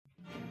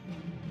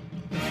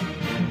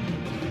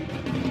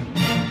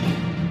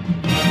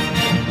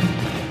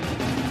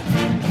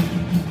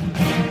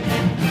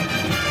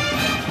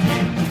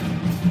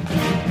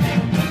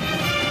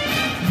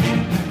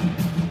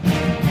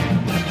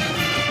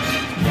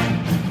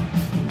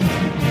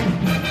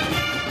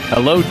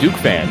Hello, Duke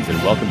fans, and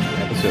welcome to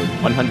episode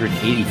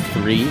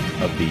 183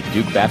 of the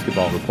Duke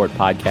Basketball Report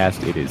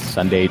podcast. It is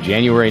Sunday,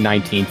 January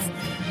 19th,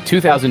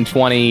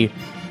 2020.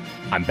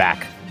 I'm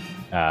back.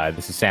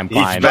 This is Sam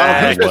Klein.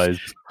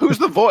 Who's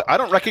the voice? I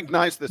don't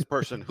recognize this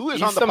person. Who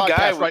is on the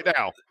podcast right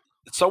now?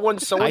 Someone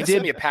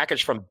sent me a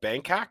package from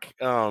Bangkok.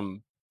 I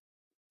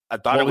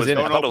thought it was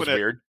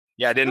weird.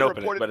 Yeah, I didn't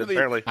open it, but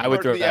apparently I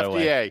would throw that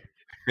away.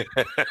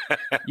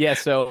 Yeah,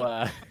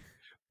 so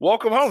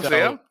welcome home,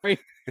 Sam.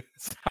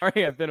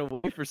 Sorry, I've been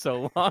away for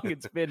so long.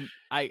 It's been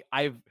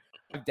I've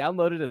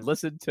downloaded and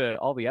listened to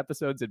all the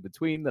episodes in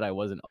between that I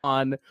wasn't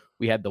on.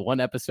 We had the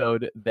one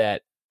episode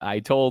that I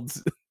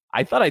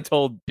thought I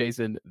told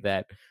Jason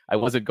that I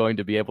wasn't going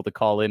to be able to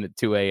call in at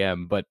 2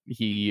 a.m., but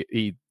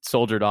he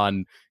soldiered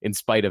on in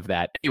spite of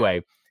that.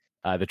 Anyway,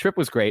 the trip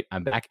was great.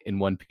 I'm back in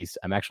one piece.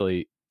 I'm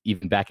actually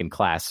even back in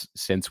class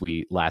since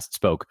we last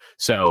spoke.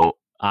 So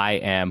I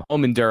am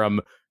home in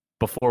Durham.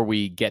 Before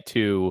we get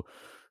to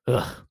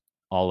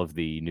all of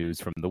the news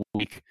from the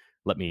week,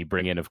 let me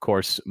bring in, of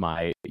course,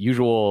 my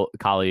usual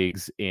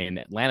colleagues in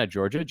Atlanta,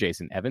 Georgia,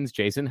 Jason Evans.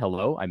 Jason,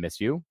 hello. I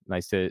miss you.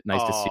 Nice to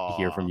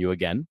hear from you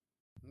again.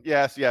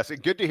 Yes.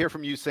 Good to hear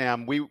from you,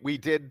 Sam. We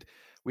did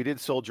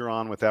soldier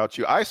on without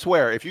you. I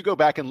swear, if you go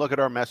back and look at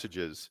our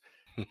messages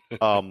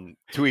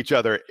to each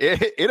other,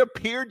 it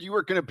appeared you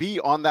were going to be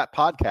on that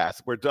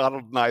podcast where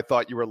Donald and I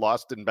thought you were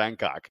lost in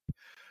Bangkok.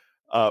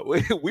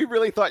 We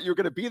really thought you were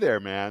going to be there,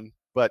 man.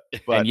 But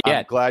I'm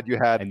glad you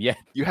had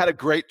a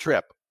great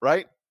trip,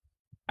 right?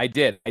 I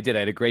did. I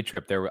had a great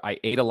trip there. I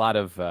ate a lot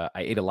of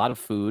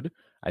food.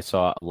 I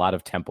saw a lot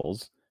of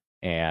temples,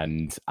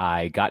 and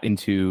I got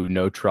into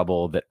no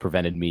trouble that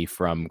prevented me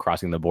from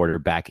crossing the border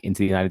back into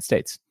the United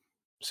States.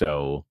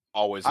 So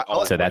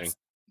that's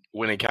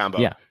winning combo.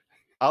 Yeah,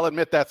 I'll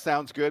admit that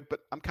sounds good, but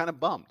I'm kind of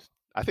bummed.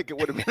 I think it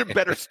would have been a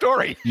better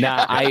story.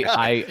 Nah,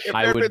 I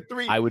would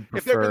prefer.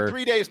 If there had been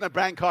 3 days in a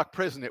Bangkok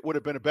prison, it would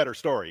have been a better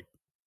story.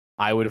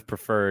 I would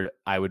prefer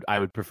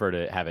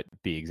to have it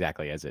be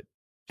exactly as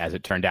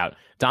it turned out.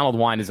 Donald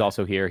Wine is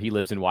also here. He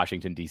lives in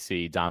Washington,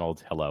 D.C.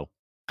 Donald, hello.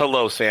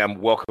 Hello, Sam.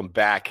 Welcome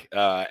back.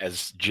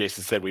 As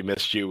Jason said, we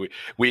missed you.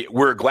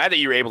 We're glad that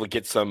you were able to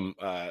get some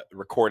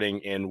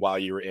recording in while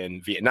you were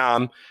in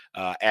Vietnam,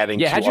 adding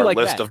to our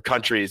list of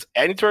countries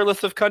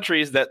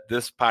that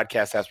this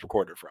podcast has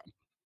recorded from.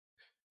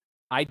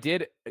 I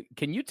did.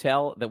 Can you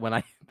tell that when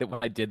I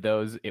did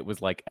those, it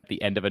was like at the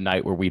end of a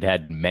night where we'd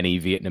had many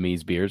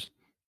Vietnamese beers?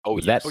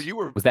 Was that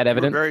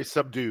evident?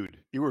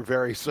 You were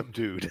very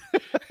subdued.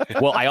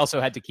 Well, I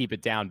also had to keep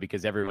it down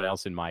because everyone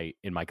else in my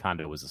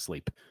condo was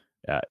asleep.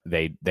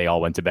 They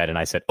all went to bed, and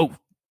I said, "Oh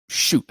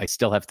shoot, I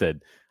still have to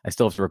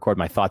record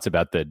my thoughts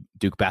about the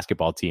Duke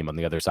basketball team on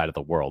the other side of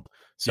the world."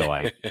 So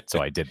I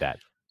did that.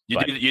 You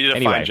did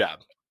a fine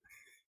job.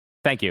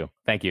 Thank you.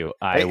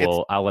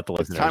 I'll let the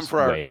listeners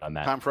weigh on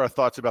that. Time for our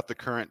thoughts about the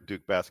current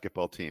Duke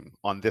basketball team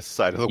on this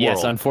side of the world.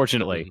 Yes,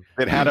 unfortunately,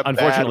 it had a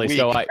bad week.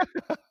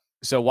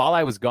 So while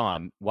I was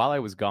gone,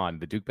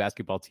 the Duke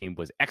basketball team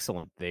was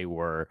excellent. They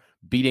were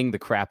beating the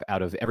crap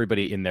out of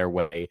everybody in their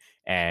way.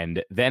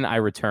 And then I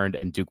returned,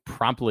 and Duke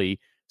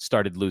promptly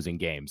started losing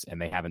games, and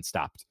they haven't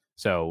stopped.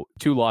 So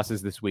 2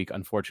 losses this week,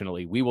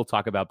 unfortunately. We will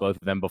talk about both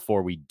of them.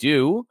 Before we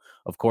do,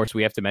 of course,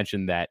 we have to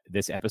mention that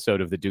this episode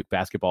of the Duke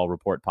Basketball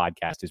Report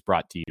podcast is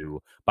brought to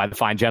you by the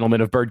fine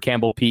gentlemen of Bird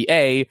Campbell,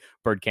 PA.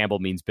 Bird Campbell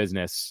means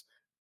business.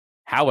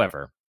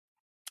 However,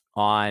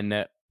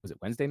 was it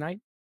Wednesday night?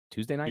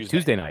 Tuesday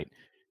night.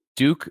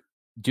 Duke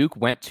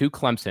went to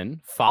Clemson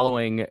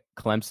following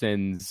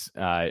Clemson's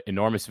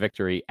enormous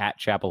victory at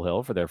Chapel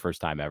Hill for their first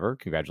time ever.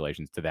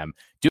 Congratulations to them.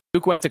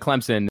 Duke went to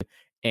Clemson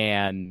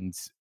and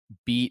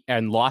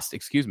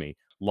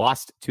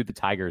lost to the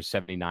Tigers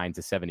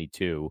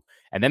 79-72.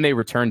 And then they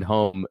returned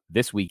home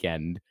this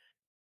weekend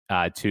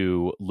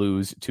to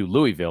lose to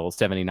Louisville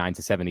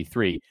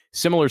 79-73.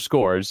 Similar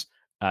scores,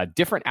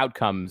 different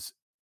outcomes.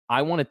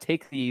 I want to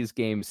take these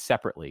games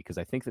separately because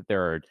I think that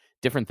there are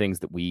different things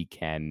that we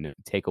can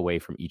take away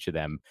from each of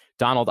them.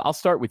 Donald, I'll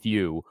start with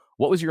you.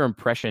 What was your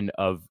impression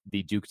of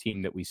the Duke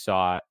team that we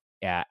saw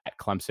at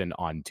Clemson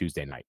on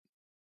Tuesday night?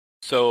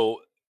 So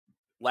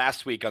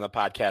last week on the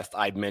podcast,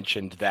 I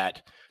mentioned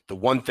that the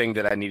one thing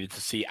that I needed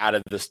to see out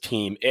of this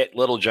team at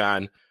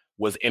Littlejohn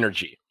was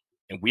energy.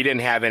 And we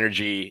didn't have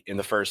energy in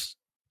the first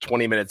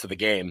 20 minutes of the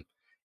game,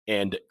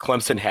 and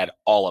Clemson had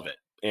all of it.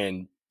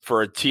 And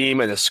for a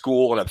team and a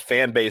school and a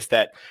fan base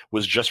that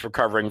was just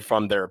recovering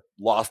from their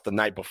loss the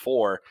night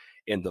before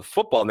in the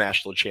football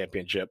national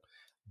championship,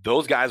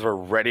 those guys were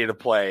ready to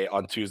play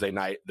on Tuesday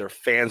night. Their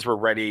fans were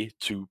ready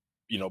to,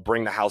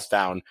 bring the house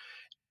down,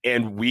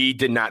 and we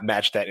did not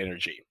match that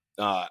energy.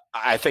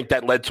 I think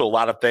that led to a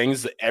lot of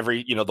things.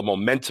 The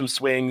momentum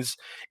swings,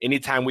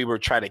 anytime we were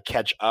trying to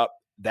catch up,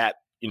 that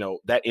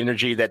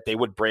energy that they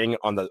would bring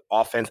on the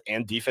offense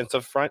and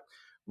defensive front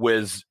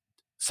was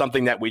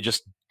something that we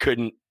just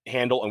couldn't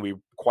handle, and we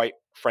quite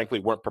frankly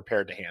weren't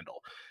prepared to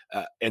handle.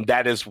 And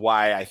that is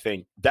why I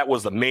think that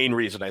was the main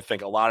reason I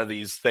think a lot of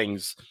these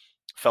things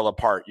fell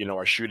apart.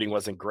 Our shooting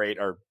wasn't great.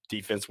 Our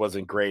defense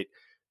wasn't great.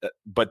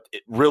 but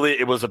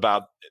it was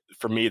about,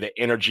 for me, the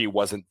energy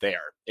wasn't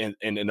there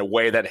in a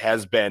way that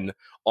has been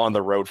on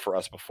the road for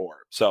us before.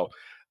 So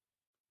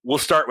we'll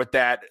start with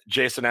that.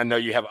 Jason, I know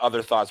you have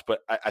other thoughts, but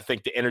I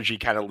think the energy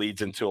kind of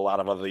leads into a lot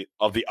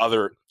of the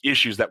other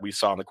issues that we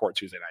saw on the court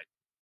Tuesday night.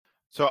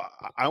 So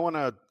I want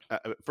to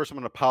first, I'm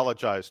going to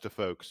apologize to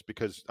folks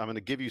because I'm going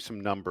to give you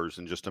some numbers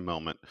in just a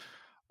moment.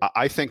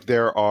 I think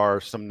there are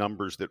some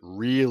numbers that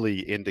really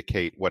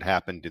indicate what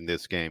happened in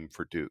this game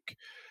for Duke.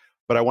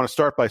 But I want to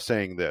start by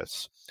saying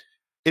this.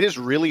 It is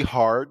really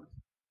hard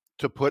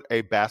to put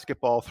a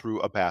basketball through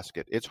a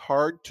basket. It's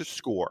hard to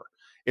score.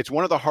 It's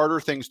one of the harder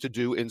things to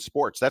do in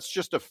sports. That's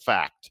just a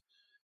fact.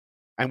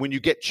 And when you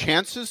get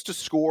chances to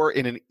score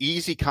in an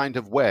easy kind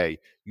of way,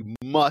 you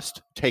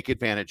must take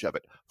advantage of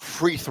it.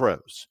 Free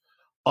throws,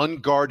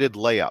 unguarded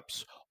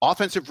layups,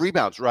 offensive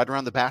rebounds right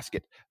around the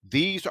basket.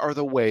 These are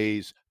the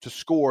ways to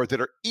score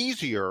that are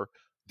easier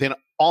than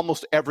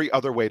almost every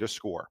other way to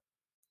score.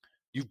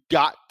 You've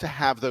got to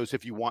have those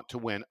if you want to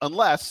win,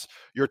 unless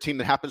you're a team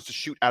that happens to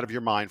shoot out of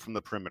your mind from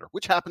the perimeter,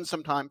 which happens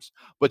sometimes.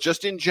 But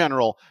just in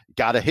general, you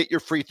got to hit your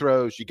free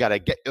throws. You got to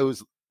get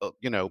those,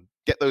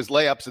 get those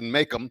layups and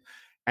make them,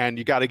 and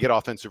you got to get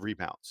offensive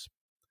rebounds.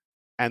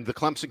 And the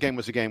Clemson game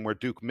was a game where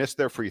Duke missed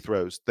their free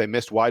throws. They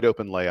missed wide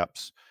open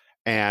layups,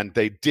 and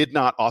they did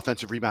not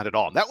offensive rebound at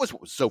all. And that was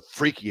what was so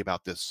freaky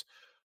about this.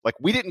 Like,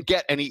 we didn't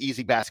get any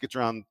easy buckets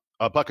around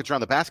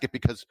the basket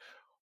because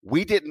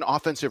we didn't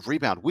offensive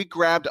rebound. We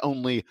grabbed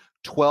only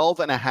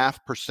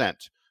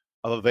 12.5%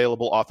 of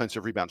available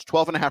offensive rebounds.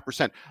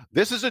 12.5%.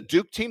 This is a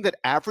Duke team that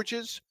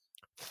averages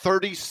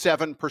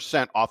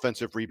 37%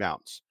 offensive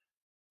rebounds.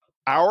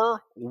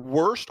 Our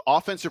worst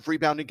offensive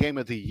rebounding game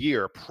of the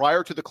year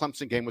prior to the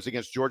Clemson game was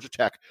against Georgia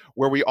Tech,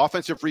 where we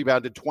offensive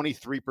rebounded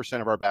 23%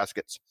 of our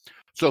baskets.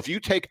 So if you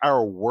take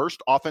our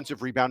worst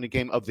offensive rebounding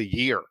game of the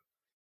year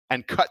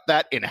and cut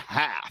that in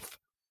half,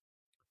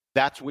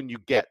 that's when you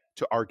get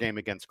to our game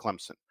against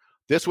Clemson.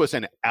 This was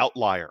an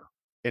outlier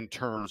in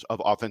terms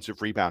of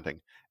offensive rebounding,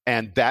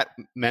 and that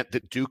meant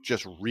that Duke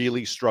just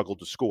really struggled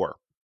to score.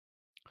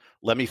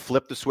 Let me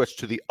flip the switch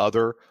to the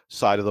other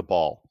side of the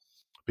ball,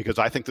 because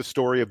I think the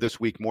story of this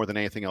week more than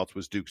anything else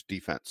was Duke's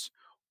defense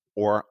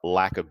or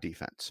lack of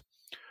defense.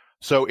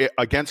 So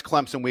against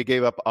Clemson, we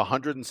gave up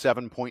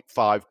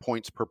 107.5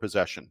 points per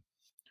possession.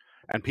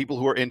 And people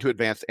who are into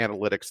advanced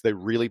analytics, they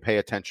really pay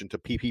attention to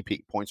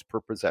PPP, points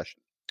per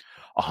possession.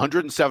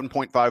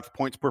 107.5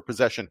 points per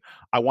possession.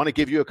 I want to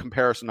give you a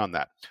comparison on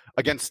that.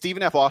 Against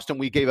Stephen F. Austin,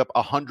 we gave up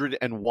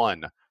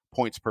 101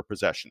 points per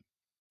possession.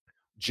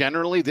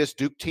 Generally, this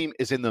Duke team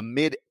is in the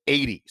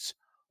mid-80s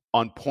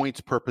on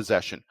points per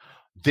possession.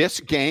 This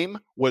game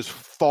was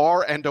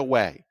far and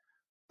away,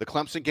 the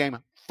Clemson game,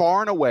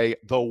 far and away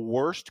the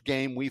worst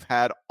game we've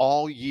had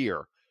all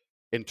year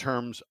in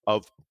terms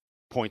of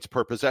points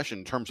per possession,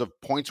 in terms of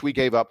points we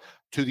gave up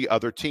to the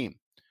other team.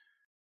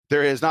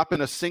 There has not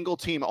been a single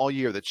team all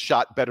year that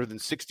shot better than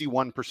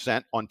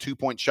 61% on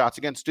two-point shots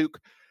against Duke.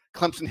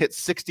 Clemson hit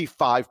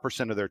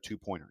 65% of their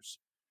two-pointers.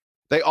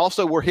 They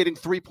also were hitting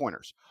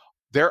three-pointers.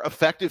 Their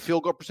effective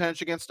field goal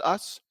percentage against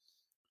us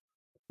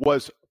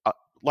was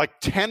like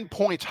 10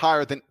 points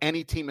higher than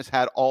any team has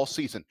had all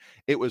season.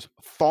 It was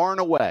far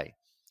and away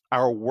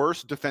our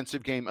worst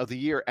defensive game of the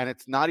year, and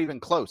it's not even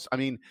close. I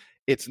mean,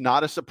 it's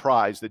not a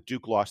surprise that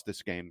Duke lost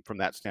this game from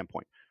that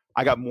standpoint.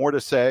 I got more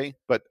to say,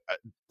 but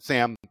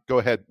Sam, go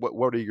ahead.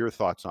 What are your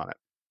thoughts on it?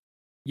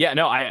 Yeah,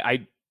 no,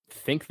 I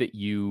think that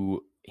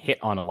you hit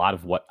on a lot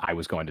of what I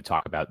was going to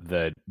talk about.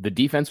 The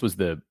defense was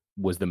the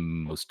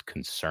most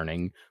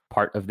concerning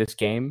part of this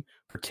game,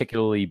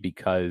 particularly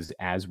because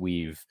as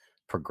we've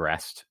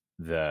progressed,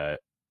 the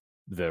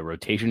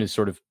rotation is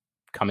sort of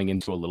coming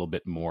into a little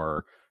bit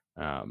more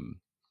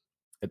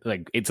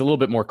it's a little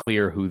bit more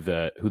clear who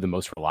the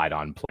most relied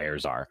on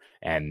players are.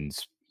 And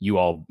you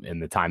all, in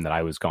the time that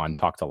I was gone,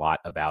 talked a lot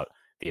about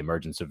the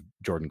emergence of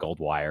Jordan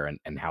Goldwire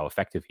and how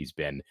effective he's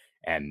been.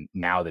 And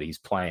now that he's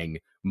playing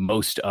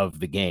most of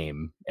the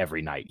game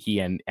every night, he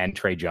and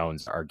Trey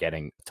Jones are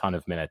getting a ton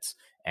of minutes.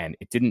 And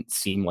it didn't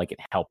seem like it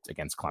helped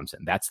against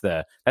Clemson. That's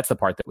the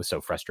part that was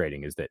so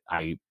frustrating, is that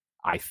I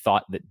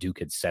thought that Duke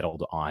had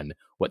settled on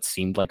what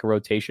seemed like a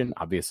rotation.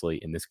 Obviously,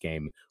 in this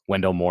game,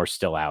 Wendell Moore's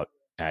still out.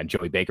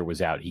 Joey Baker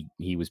was out.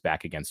 He was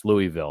back against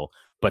Louisville.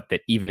 But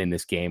that even in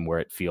this game where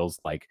it feels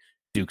like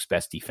Duke's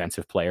best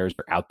defensive players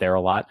are out there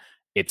a lot,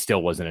 it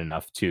still wasn't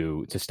enough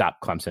to stop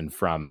Clemson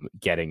from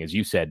getting, as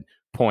you said,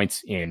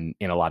 points in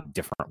a lot of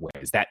different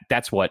ways.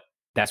 That's what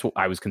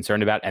I was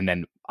concerned about. And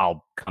then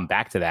I'll come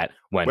back to that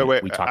when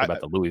we talk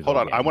about the Louisville Hold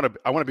on. game.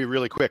 I want to be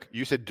really quick.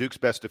 You said Duke's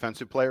best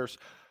defensive players.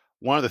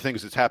 One of the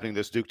things that's happening to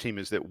this Duke team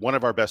is that one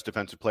of our best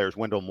defensive players,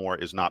 Wendell Moore,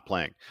 is not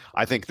playing.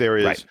 I think there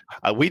is.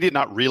 Right. We did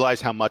not realize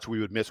how much we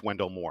would miss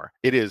Wendell Moore.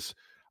 It is.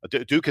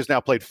 Duke has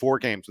now played 4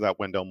 games without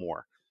Wendell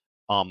Moore.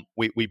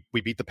 We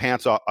beat the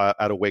pants out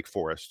of Wake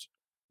Forest,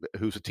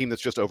 who's a team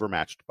that's just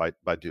overmatched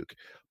by Duke.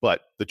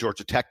 But the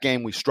Georgia Tech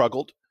game, we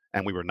struggled,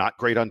 and we were not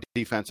great on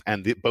defense.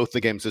 And both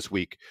the games this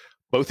week,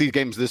 Both these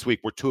games this week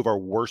were two of our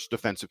worst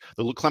defensive.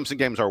 The Clemson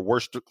game is our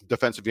worst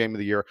defensive game of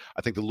the year.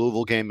 I think the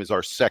Louisville game is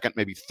our second,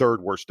 maybe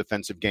third worst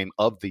defensive game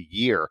of the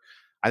year.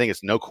 I think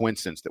it's no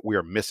coincidence that we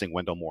are missing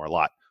Wendell Moore a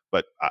lot.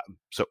 But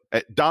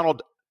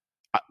Donald,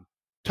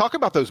 talk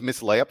about those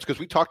missed layups, because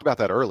we talked about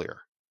that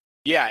earlier.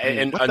 Yeah,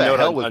 and what the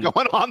hell was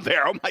going on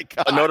there? Oh my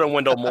God! A note on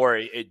Wendell Moore.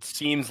 It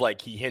seems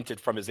like he hinted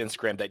from his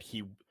Instagram that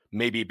he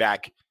may be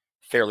back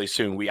fairly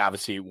soon. We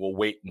obviously will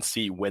wait and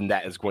see when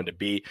that is going to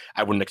be.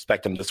 I wouldn't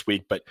expect him this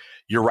week, but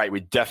you're right.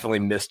 We definitely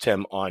missed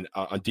him on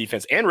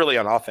defense and really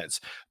on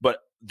offense. But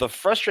the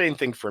frustrating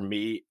thing for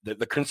me,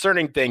 the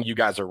concerning thing, you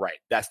guys are right.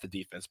 That's the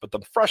defense. But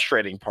the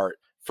frustrating part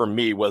for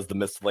me was the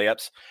missed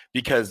layups,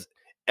 because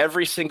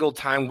every single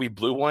time we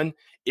blew one,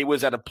 it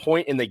was at a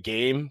point in the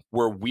game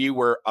where we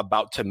were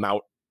about to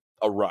mount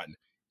a run.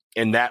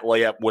 And that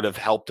layup would have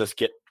helped us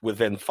get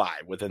within 5,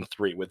 within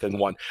 3, within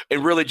 1.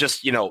 And really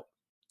just,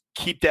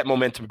 keep that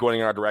momentum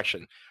going in our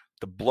direction.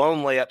 The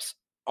blown layups,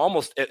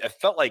 almost, it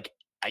felt like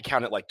I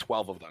counted like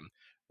 12 of them,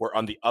 where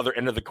on the other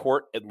end of the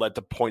court, it led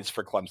to points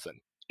for Clemson.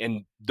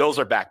 And those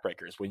are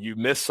backbreakers. When you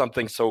miss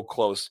something so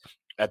close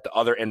at the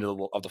other end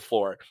of the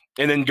floor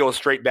and then go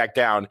straight back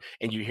down,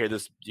 and you hear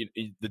this,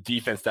 the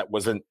defense that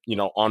wasn't,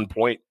 on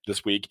point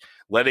this week,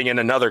 letting in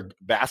another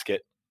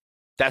basket,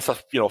 that's a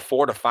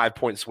 4 to 5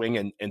 point swing.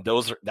 And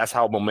that's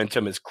how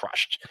momentum is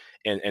crushed.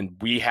 And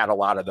we had a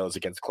lot of those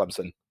against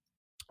Clemson.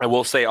 I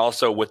will say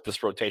also with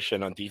this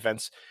rotation on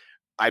defense,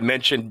 I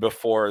mentioned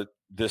before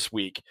this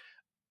week,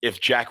 if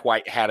Jack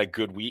White had a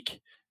good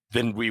week,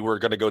 then we were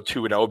going to go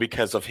 2-0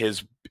 because of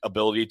his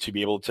ability to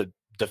be able to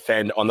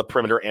defend on the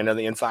perimeter and on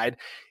the inside.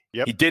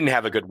 Yep. He didn't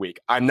have a good week.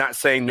 I'm not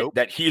saying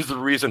that he's the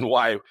reason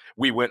why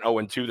we went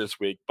 0-2 this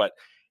week, but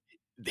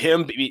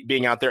him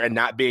being out there and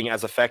not being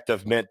as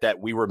effective meant that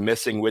we were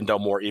missing Wendell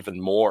Moore even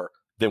more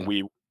than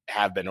we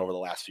have been over the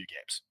last few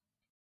games.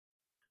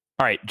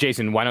 All right,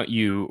 Jason, why don't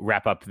you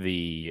wrap up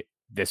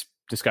this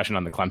discussion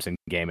on the Clemson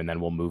game, and then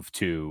we'll move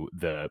to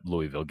the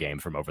Louisville game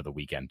from over the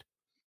weekend.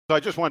 So I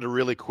just wanted to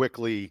really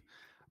quickly,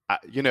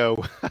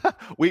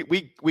 we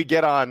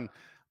get on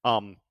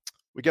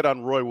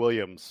Roy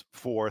Williams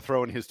for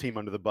throwing his team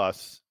under the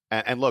bus.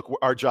 And look,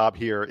 our job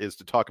here is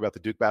to talk about the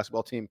Duke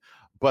basketball team,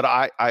 but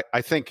I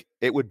think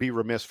it would be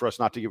remiss for us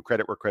not to give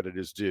credit where credit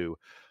is due.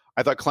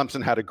 I thought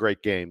Clemson had a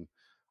great game.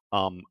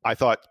 I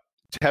thought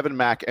Tevin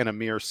Mack and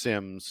Amir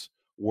Sims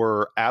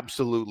were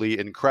absolutely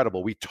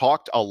incredible. We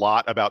talked a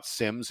lot about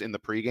Sims in the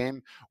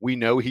pregame. We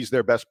know he's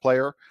their best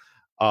player.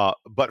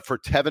 But for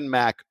Tevin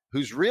Mack,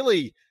 he's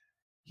really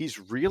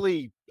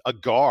a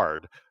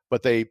guard,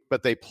 but they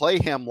play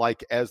him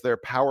like as their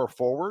power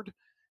forward.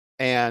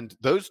 And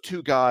those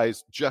two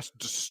guys just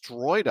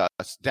destroyed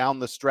us down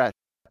the stretch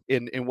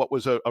in what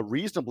was a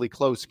reasonably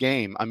close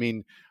game. I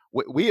mean,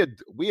 we had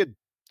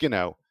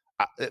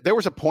there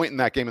was a point in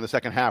that game in the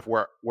second half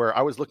where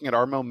I was looking at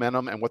our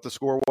momentum and what the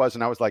score was,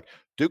 and I was like,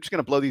 Duke's going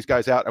to blow these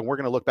guys out, and we're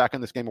going to look back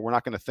on this game, and we're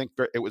not going to think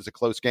it was a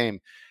close game.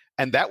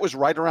 And that was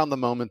right around the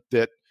moment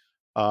that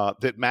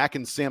Mack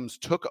and Sims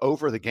took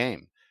over the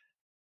game.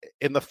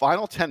 In the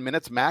final 10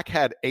 minutes, Mack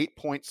had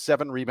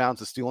 8.7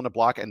 rebounds, a steal, and a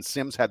block, and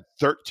Sims had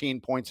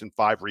 13 points and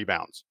 5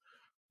 rebounds.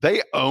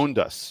 They owned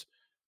us.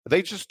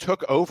 They just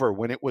took over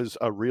when it was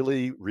a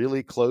really,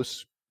 really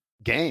close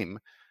game.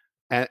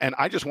 And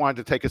I just wanted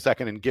to take a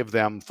second and give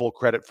them full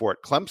credit for it.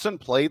 Clemson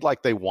played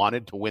like they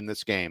wanted to win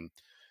this game,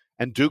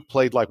 and Duke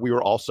played like we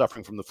were all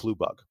suffering from the flu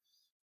bug.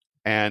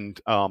 And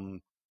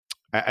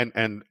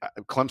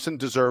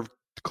Clemson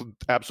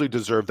absolutely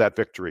deserved that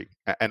victory.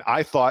 And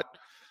I thought,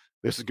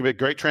 this is going to be a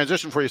great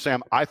transition for you,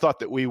 Sam. I thought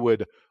that we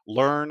would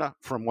learn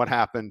from what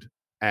happened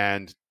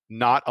and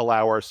not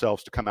allow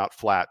ourselves to come out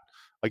flat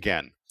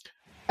again.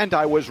 And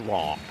I was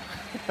wrong.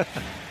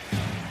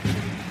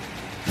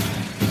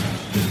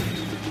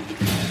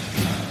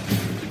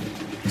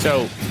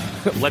 So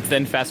let's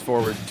then fast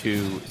forward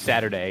to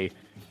Saturday.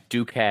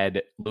 Duke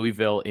had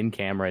Louisville in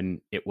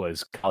Cameron. It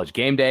was college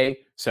game day,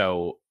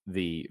 so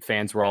the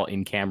fans were all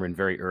in Cameron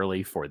very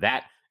early for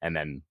that, and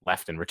then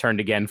left and returned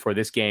again for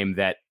this game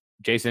that,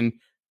 Jason,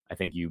 I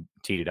think you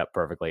teed it up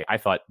perfectly. I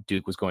thought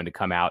Duke was going to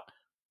come out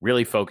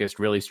really focused,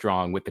 really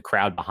strong with the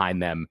crowd behind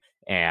them,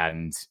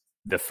 and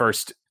the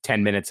first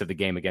 10 minutes of the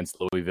game against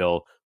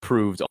Louisville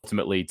proved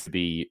ultimately to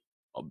be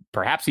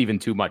perhaps even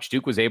too much.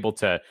 Duke was able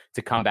to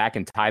come back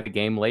and tie the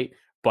game late,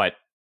 but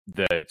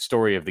the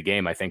story of the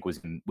game, I think, was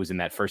in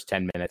that first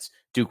 10 minutes.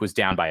 Duke was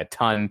down by a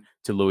ton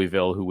to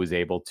Louisville, who was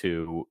able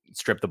to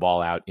strip the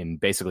ball out in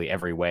basically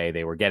every way.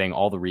 They were getting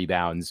all the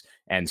rebounds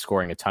and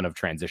scoring a ton of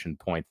transition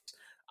points.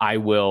 I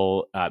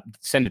will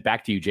send it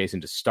back to you,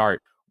 Jason, to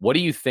start. What do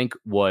you think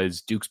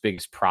was Duke's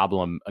biggest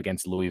problem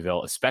against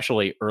Louisville,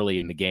 especially early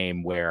in the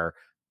game where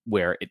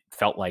it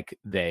felt like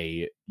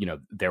there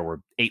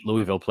were 8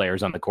 Louisville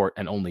players on the court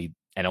and only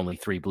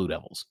 3 Blue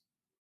Devils?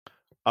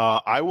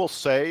 I will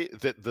say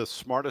that the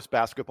smartest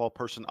basketball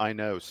person I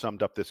know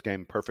summed up this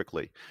game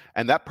perfectly.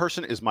 And that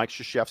person is Mike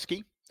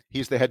Krzyzewski.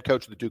 He's the head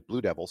coach of the Duke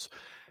Blue Devils.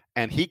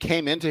 And he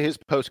came into his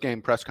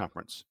post-game press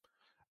conference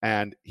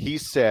and he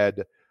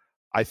said,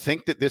 I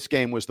think that this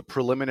game was the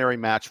preliminary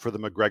match for the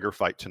McGregor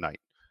fight tonight.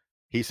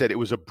 He said it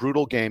was a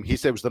brutal game. He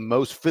said it was the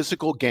most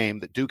physical game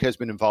that Duke has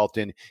been involved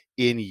in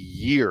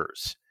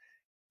years.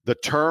 The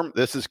term,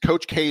 this is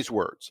Coach K's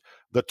words,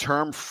 the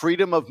term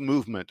freedom of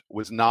movement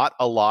was not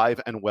alive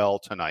and well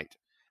tonight.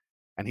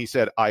 And he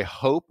said, I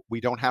hope we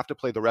don't have to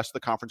play the rest of the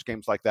conference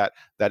games like that.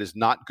 That is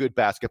not good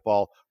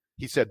basketball.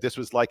 He said this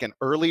was like an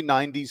early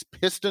 90s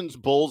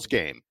Pistons-Bulls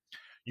game.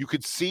 You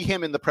could see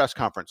him in the press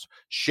conference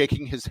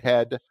shaking his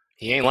head.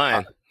 He ain't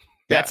lying.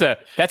 That's a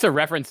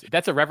reference.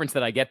 That's a reference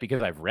that I get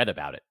because I've read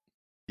about it.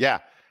 Yeah.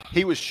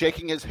 He was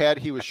shaking his head.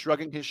 He was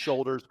shrugging his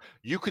shoulders.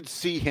 You could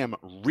see him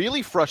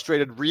really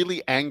frustrated,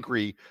 really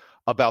angry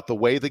about the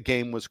way the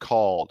game was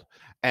called.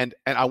 And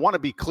I want to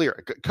be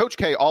clear. Coach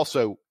K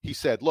also, he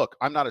said, look,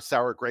 I'm not a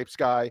sour grapes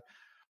guy.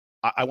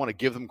 I want to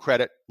give them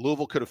credit.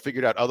 Louisville could have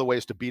figured out other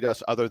ways to beat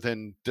us other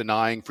than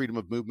denying freedom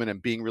of movement and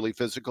being really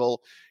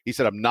physical. He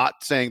said, I'm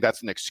not saying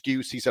that's an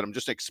excuse. He said, I'm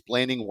just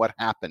explaining what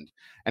happened.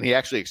 And he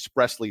actually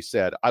expressly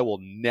said, I will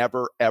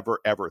never, ever,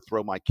 ever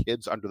throw my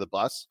kids under the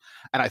bus.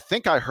 And I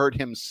think I heard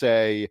him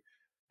say,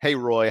 hey,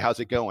 Roy, how's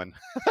it going?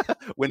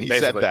 when he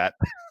Basically. said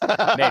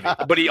that. Maybe.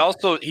 But he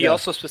also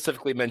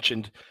specifically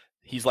mentioned,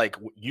 he's like,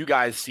 you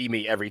guys see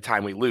me every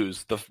time we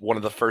lose. One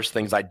of the first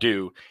things I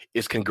do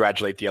is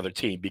congratulate the other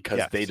team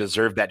because they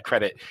deserve that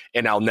credit,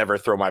 and I'll never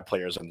throw my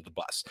players under the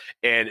bus.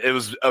 And it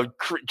was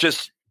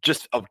just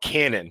a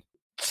cannon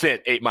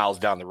sent 8 miles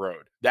down the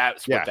road.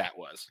 That's what that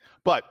was.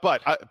 But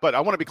I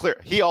want to be clear.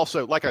 He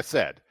also, like I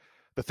said,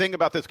 the thing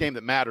about this game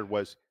that mattered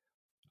was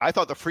I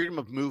thought the freedom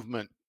of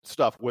movement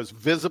stuff was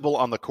visible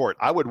on the court.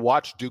 I would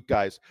watch Duke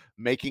guys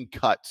making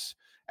cuts,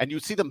 and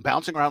you'd see them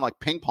bouncing around like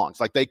ping pongs,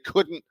 like they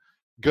couldn't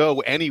go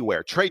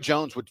anywhere. Trey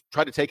Jones would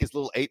try to take his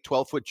little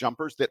 12-foot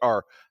jumpers that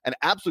are an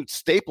absolute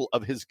staple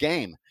of his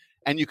game.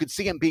 And you could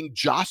see him being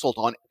jostled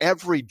on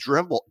every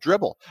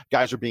dribble.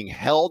 Guys are being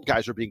held.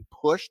 Guys are being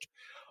pushed.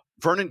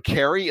 Vernon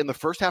Carey in the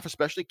first half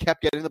especially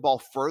kept getting the ball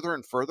further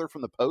and further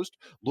from the post.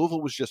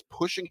 Louisville was just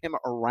pushing him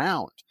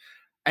around.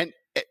 And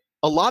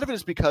a lot of it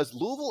is because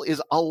Louisville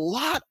is a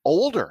lot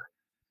older.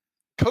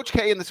 Coach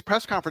K in this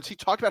press conference, he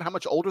talked about how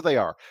much older they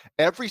are.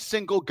 Every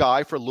single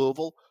guy for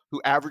Louisville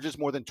who averages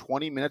more than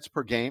 20 minutes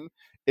per game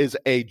is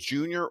a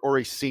junior or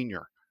a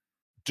senior.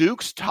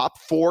 Duke's top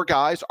 4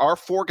 guys, our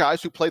 4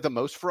 guys who play the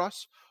most for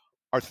us,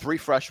 are 3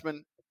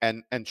 freshmen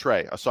and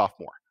Trey, a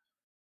sophomore.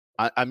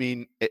 I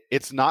mean,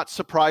 it's not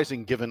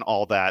surprising given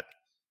all that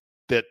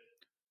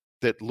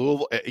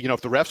Louisville,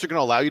 if the refs are going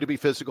to allow you to be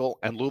physical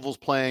and Louisville's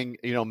playing,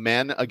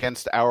 men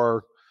against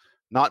our,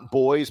 not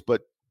boys,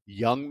 but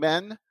young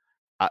men,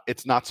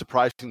 it's not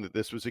surprising that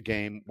this was a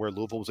game where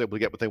Louisville was able to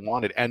get what they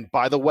wanted. And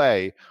by the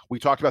way, we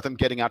talked about them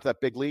getting out to that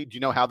big lead. Do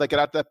you know how they got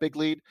out to that big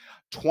lead?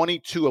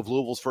 22 of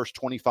Louisville's first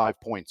 25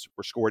 points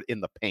were scored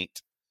in the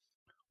paint.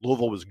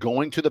 Louisville was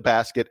going to the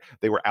basket.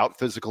 They were out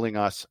physicaling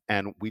us,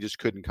 and we just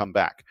couldn't come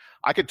back.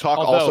 I could talk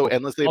also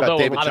endlessly about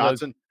David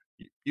Johnson.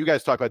 You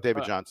guys talk about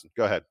David Johnson.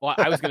 Go ahead. Well,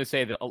 I was going to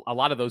say that a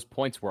lot of those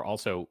points were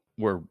also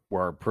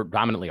were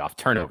predominantly off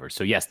turnovers.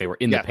 So yes, they were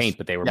in the paint,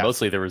 but they were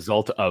mostly the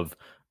result of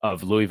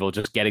Louisville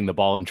just getting the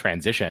ball in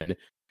transition.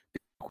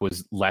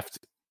 Was left,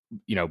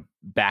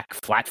 back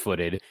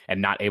flat-footed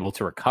and not able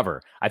to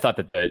recover. I thought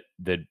that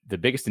the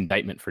biggest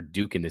indictment for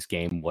Duke in this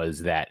game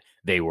was that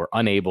they were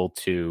unable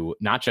to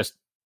not just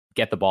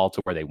get the ball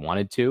to where they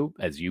wanted to,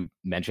 as you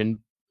mentioned.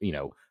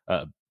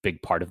 A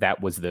big part of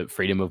that was the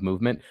freedom of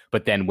movement.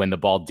 But then when the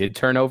ball did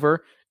turn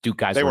over, Duke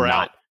guys were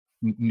not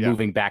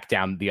moving back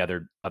down the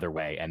other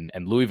way. And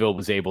Louisville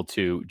was able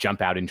to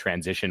jump out in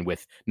transition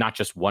with not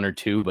just 1 or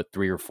 2, but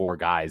 3 or 4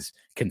 guys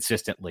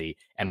consistently,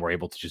 and were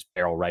able to just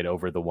barrel right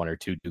over the 1 or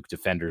 2 Duke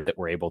defenders that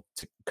were able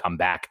to come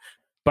back.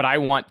 But I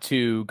want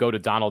to go to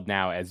Donald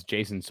now, as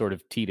Jason sort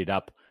of teed it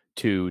up,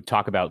 to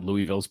talk about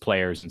Louisville's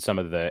players and some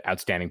of the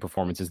outstanding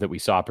performances that we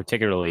saw,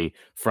 particularly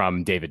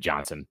from David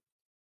Johnson.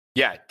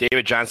 Yeah,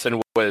 David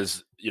Johnson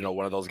was,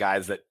 one of those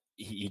guys that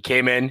he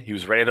came in, he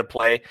was ready to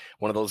play.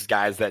 One of those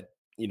guys that,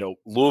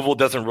 Louisville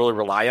doesn't really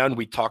rely on.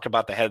 We talked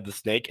about the head of the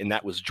snake, and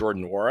that was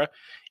Jordan Nwora.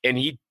 And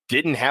he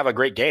didn't have a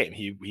great game.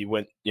 He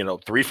went,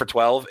 3 for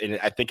 12, and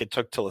I think it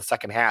took till the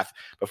second half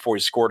before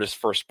he scored his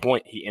first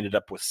point. He ended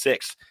up with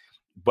 6.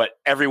 But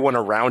everyone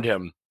around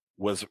him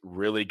was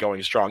really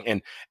going strong.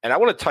 And I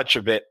want to touch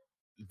a bit,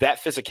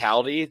 that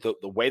physicality,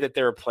 the way that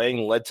they were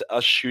playing led to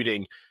us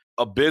shooting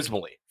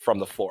abysmally from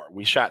the floor.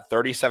 We shot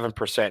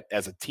 37%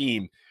 as a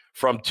team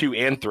from 2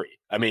 and 3.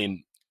 I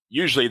mean,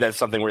 usually that's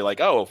something where you're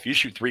like, oh, if you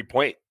shoot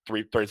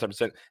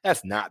 37%,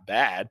 that's not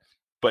bad.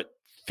 But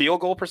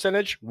field goal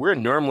percentage, we're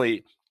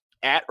normally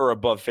at or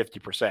above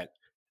 50%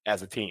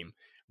 as a team.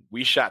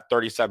 We shot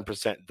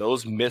 37%.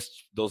 Those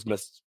missed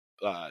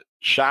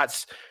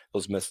shots,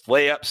 those missed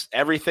layups,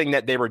 everything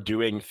that they were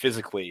doing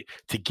physically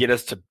to get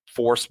us to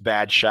force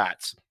bad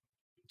shots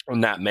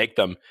and not make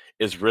them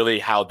is really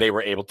how they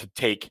were able to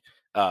take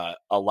a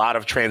lot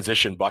of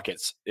transition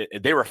buckets.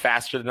 They were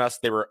faster than us.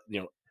 They were,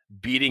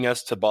 beating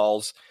us to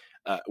balls.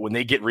 When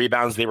they get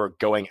rebounds, they were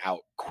going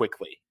out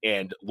quickly.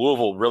 And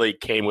Louisville really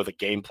came with a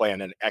game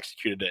plan and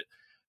executed it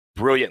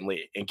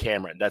brilliantly in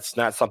Cameron. That's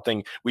not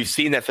something we've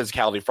seen that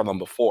physicality from them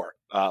before.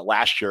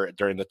 Last year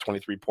during the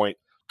 23-point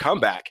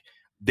comeback,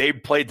 they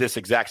played this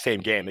exact same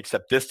game,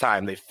 except this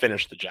time they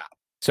finished the job.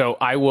 So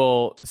I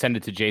will send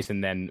it to Jason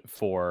then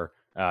for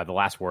the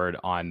last word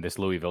on this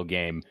Louisville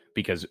game,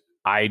 because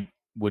I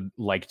would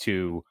like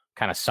to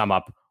kind of sum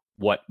up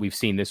what we've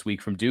seen this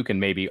week from Duke and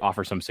maybe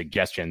offer some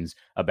suggestions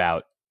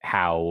about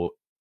how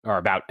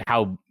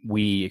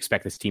we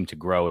expect this team to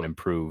grow and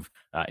improve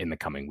in the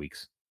coming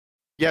weeks.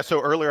 Yeah,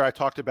 so earlier I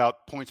talked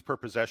about points per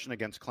possession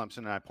against Clemson,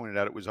 and I pointed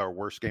out it was our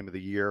worst game of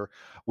the year.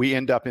 We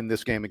end up in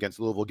this game against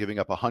Louisville giving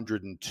up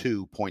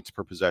 102 points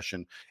per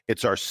possession.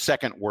 It's our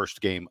second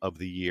worst game of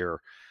the year.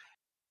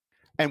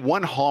 And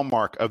one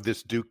hallmark of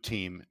this Duke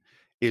team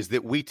is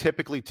that we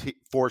typically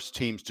force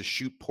teams to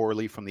shoot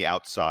poorly from the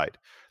outside.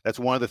 That's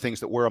one of the things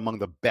that we're among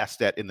the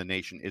best at in the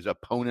nation, is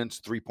opponents'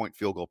 three-point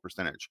field goal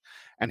percentage.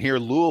 And here,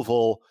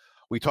 Louisville,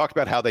 we talked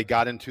about how they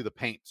got into the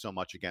paint so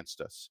much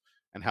against us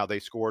and how they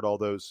scored all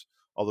those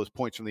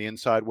points from the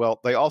inside. Well,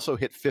 they also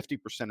hit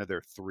 50% of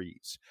their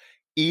threes.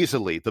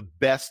 Easily the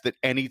best that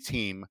any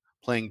team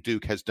playing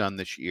Duke has done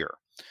this year.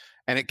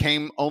 And it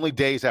came only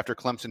days after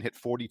Clemson hit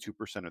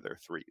 42% of their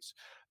threes.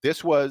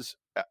 This was,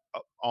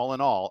 all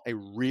in all, a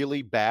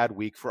really bad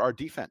week for our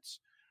defense.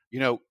 You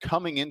know,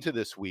 coming into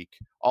this week,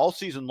 all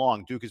season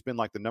long, Duke has been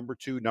like the number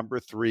 2, number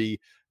 3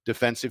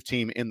 defensive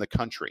team in the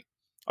country,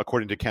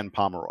 according to Ken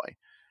Pomeroy.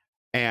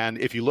 And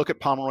if you look at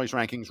Pomeroy's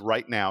rankings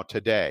right now,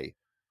 today,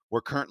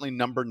 we're currently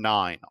number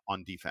 9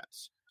 on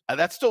defense.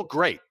 That's still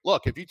great.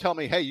 Look, if you tell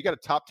me, hey, you got a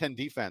top 10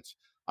 defense,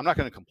 I'm not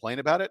going to complain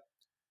about it.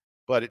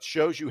 But it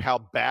shows you how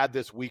bad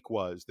this week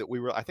was, that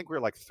I think we were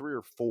like 3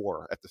 or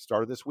 4 at the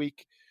start of this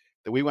week,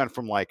 that we went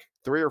from like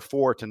 3 or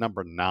 4 to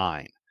number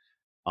 9.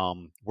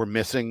 We're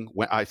missing,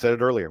 I said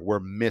it earlier, we're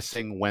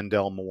missing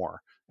Wendell Moore.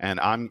 And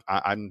I'm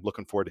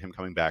looking forward to him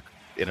coming back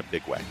in a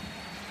big way.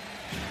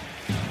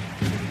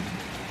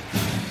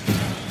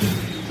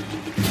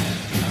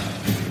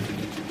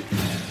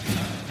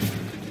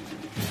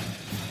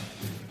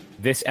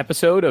 This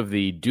episode of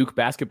the Duke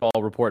Basketball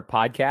Report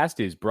podcast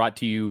is brought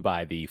to you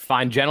by the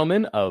fine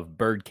gentlemen of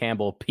Bird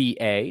Campbell,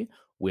 PA,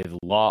 with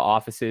law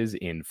offices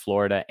in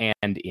Florida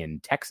and in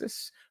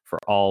Texas. For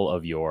all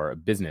of your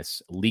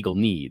business legal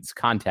needs,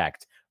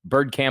 contact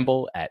Bird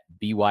Campbell at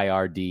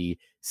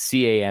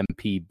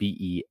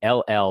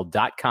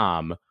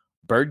BYRDCAMPBELL.com.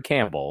 Bird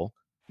Campbell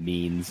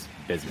means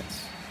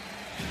business.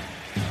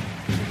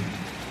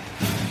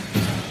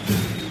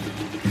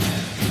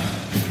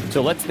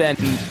 So let's then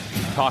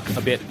talk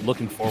a bit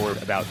looking forward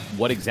about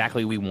what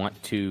exactly we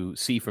want to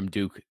see from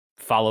Duke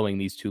following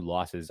these 2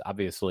 losses.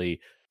 Obviously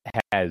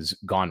has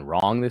gone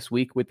wrong this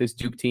week with this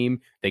Duke team.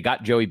 They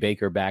got Joey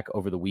Baker back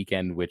over the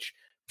weekend, which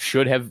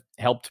should have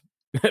helped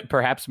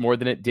perhaps more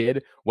than it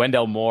did.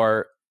 Wendell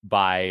Moore,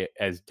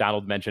 as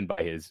Donald mentioned,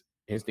 by his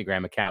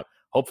Instagram account,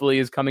 hopefully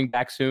is coming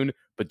back soon.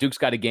 But Duke's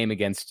got a game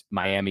against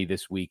Miami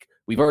this week.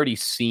 We've already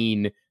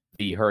seen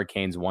the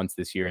Hurricanes once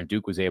this year, and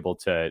Duke was able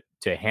to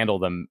handle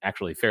them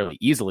actually fairly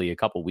easily a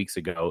couple weeks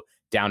ago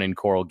down in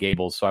Coral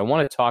Gables. So I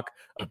want to talk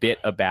a bit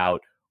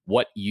about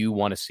what you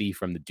want to see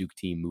from the Duke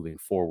team moving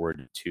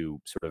forward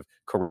to sort of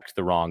correct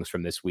the wrongs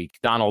from this week.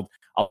 Donald,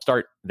 I'll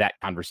start that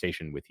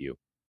conversation with you.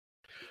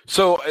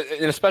 So,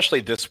 and especially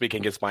this week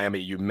against Miami,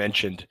 you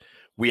mentioned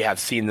we have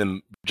seen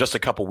them just a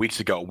couple weeks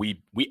ago.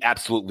 We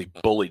absolutely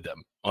bullied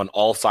them on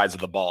all sides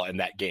of the ball in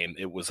that game.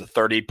 It was a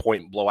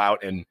 30-point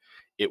blowout, and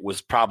it was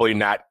probably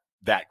not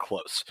that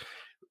close.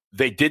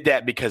 They did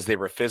that because they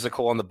were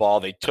physical on the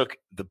ball. They took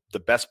the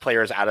best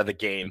players out of the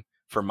game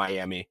for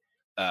Miami.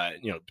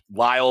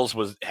 Lyles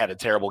had a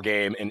terrible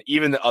game, and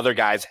even the other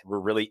guys were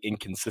really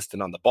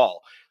inconsistent on the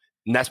ball.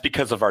 And that's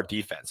because of our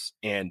defense.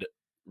 And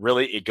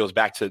really, it goes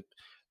back to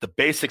the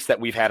basics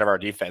that we've had of our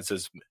defense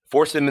is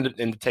forcing them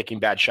into taking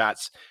bad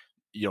shots,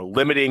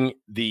 limiting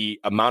the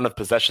amount of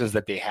possessions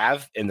that they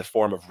have in the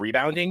form of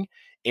rebounding,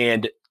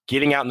 and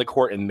getting out in the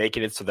court and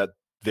making it so that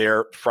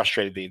they're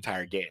frustrated the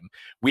entire game.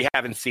 We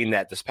haven't seen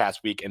that this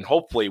past week, and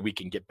hopefully we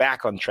can get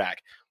back on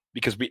track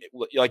because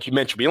like you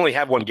mentioned, we only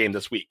have one game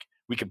this week.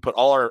 We can put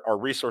all our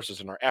resources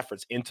and our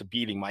efforts into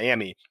beating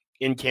Miami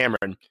in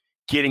Cameron,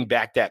 getting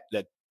back that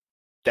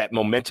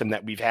momentum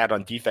that we've had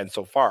on defense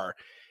so far,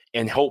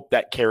 and hope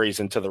that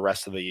carries into the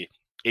rest of the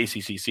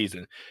ACC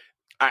season.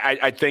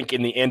 I think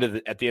at the end of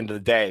the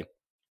day,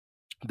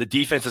 the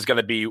defense is going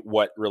to be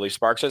what really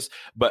sparks us.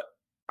 But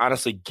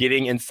honestly,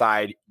 getting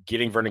inside,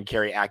 getting Vernon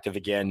Carey active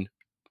again,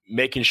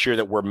 making sure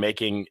that we're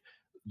making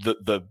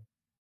the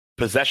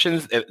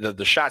possessions,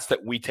 the shots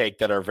that we take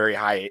that are very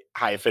high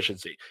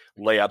efficiency,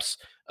 layups,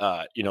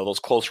 those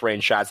close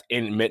range shots,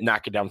 and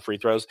knocking down free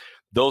throws.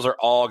 Those are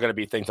all going to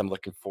be things I'm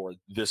looking for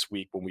this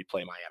week when we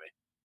play Miami.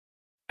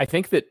 I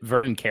think that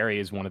Vernon Carey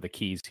is one of the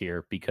keys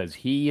here because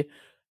he,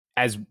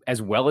 as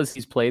well as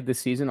he's played this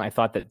season, I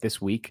thought that this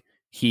week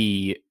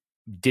he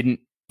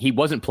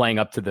wasn't playing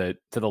up to the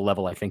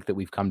level I think that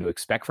we've come to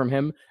expect from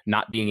him,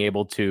 not being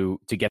able to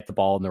get the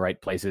ball in the right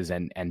places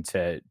and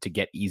to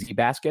get easy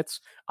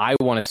baskets. I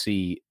want to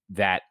see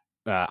that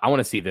I want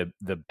to see the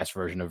best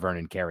version of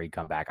Vernon Carey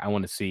come back. I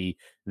want to see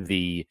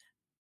the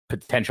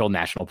potential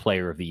national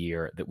player of the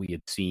year that we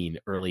had seen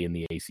early in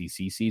the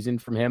ACC season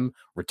from him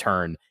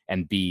return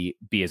and be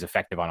as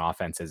effective on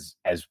offense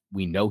as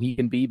we know he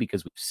can be,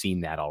 because we've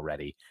seen that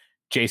already.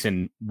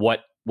 Jason,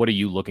 what are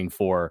you looking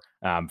for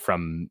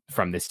from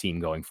this team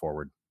going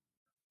forward?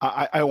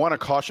 I want to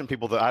caution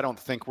people that I don't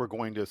think we're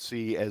going to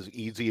see as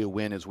easy a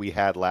win as we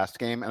had last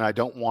game, and I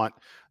don't want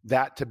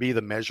that to be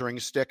the measuring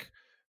stick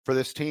for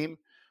this team.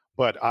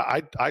 But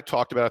I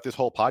talked about it this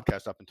whole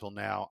podcast up until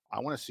now. I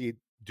want to see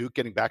Duke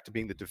getting back to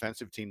being the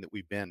defensive team that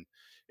we've been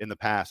in the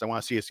past. I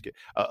want to see us get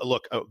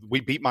we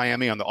beat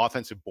Miami on the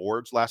offensive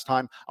boards last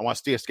time. I want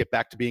to see us get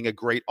back to being a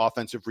great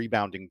offensive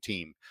rebounding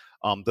team.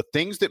 The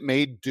things that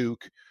made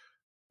Duke,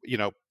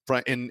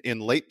 in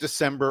late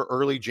December,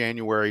 early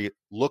January,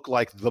 look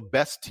like the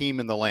best team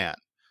in the land.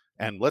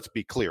 And let's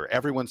be clear,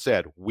 everyone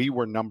said we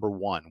were number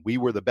one. We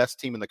were the best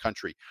team in the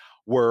country,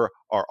 were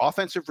our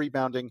offensive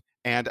rebounding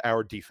and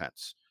our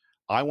defense.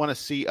 I want to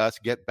see us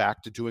get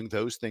back to doing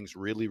those things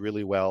really,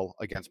 really well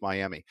against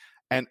Miami.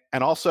 And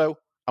also,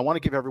 I want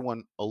to give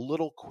everyone a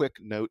little quick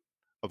note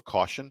of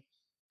caution.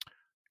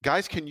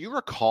 Guys, can you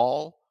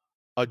recall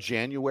a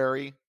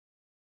January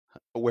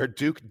where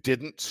Duke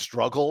didn't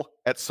struggle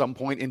at some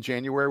point in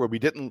January, where we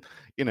didn't,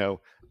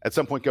 at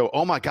some point go,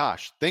 oh my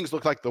gosh, things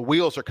look like the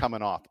wheels are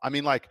coming off? I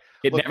mean,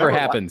 it never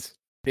happens.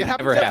 It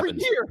happens every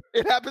year.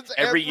 It happens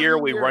every year.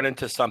 We run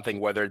into something,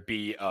 whether it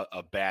be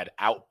a bad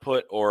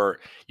output or,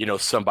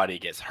 somebody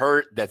gets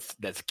hurt.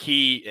 That's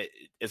key.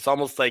 It's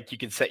almost like you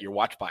can set your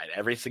watch by it.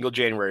 Every single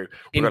January,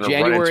 we're going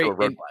to run into a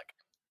roadblock.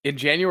 In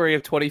January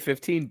of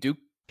 2015, Duke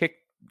kicked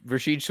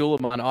Rashid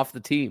Suleiman off the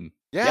team.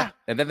 Yeah.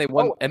 And then they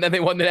won. And then they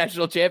won the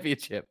national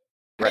championship.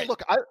 Hey,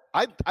 look,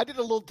 I did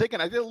a little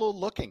digging. I did a little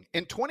looking.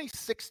 In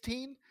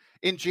 2016,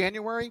 in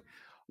January,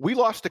 we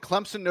lost to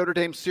Clemson, Notre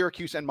Dame,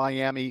 Syracuse, and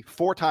Miami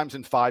 4 times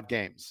in 5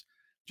 games.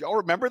 Do y'all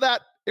remember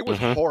that? It was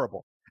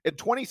horrible. In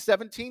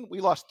 2017, we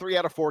lost 3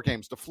 out of 4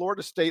 games to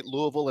Florida State,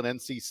 Louisville, and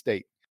NC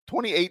State.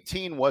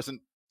 2018 wasn't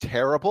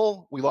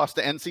terrible. We lost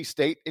to NC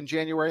State in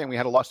January, and we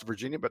had a loss to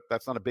Virginia, but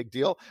that's not a big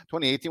deal.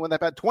 2018 wasn't that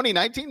bad.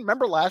 2019,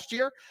 remember last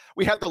year?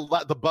 We had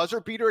the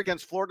buzzer beater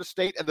against Florida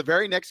State, and the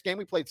very next game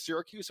we played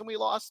Syracuse, and we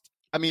lost.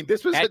 I mean,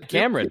 this was at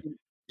Cameron.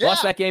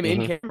 Lost that game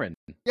in Cameron.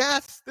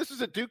 Yes, this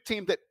is a Duke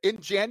team that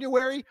in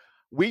January,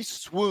 we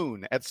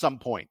swoon at some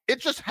point. It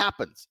just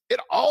happens. It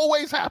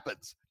always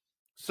happens.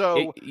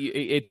 So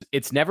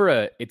it's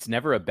never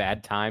a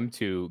bad time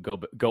to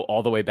go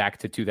all the way back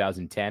to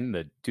 2010,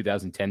 the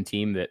 2010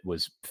 team that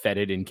was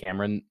feted in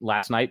Cameron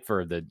last night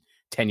for the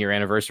 10-year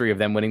anniversary of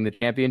them winning the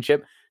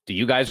championship. Do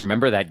you guys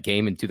remember that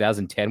game in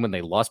 2010 when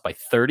they lost by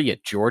 30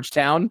 at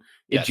Georgetown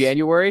in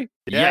January?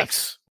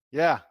 Yes.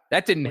 Yeah.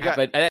 That didn't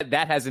happen.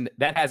 That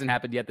hasn't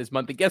happened yet this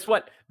month. And guess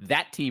what?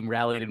 That team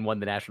rallied and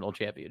won the national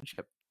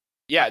championship.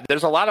 Yeah,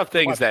 there's a lot of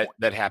things that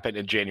happened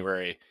in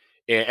January.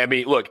 I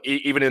mean, look,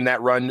 even in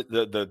that run,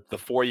 the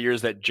 4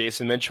 years that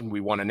Jason mentioned, we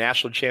won a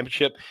national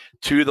championship.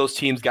 2 of those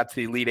teams got to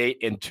the Elite Eight,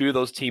 and 2 of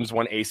those teams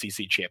won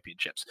ACC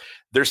championships.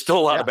 There's still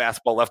a lot of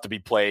basketball left to be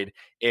played.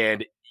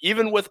 And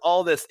even with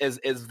all this,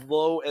 as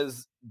low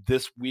as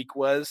this week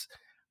was,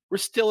 we're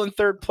still in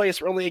 3rd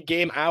place. We're only a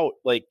game out.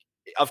 Like,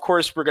 of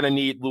course, we're going to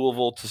need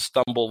Louisville to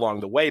stumble along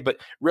the way, but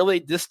really,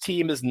 this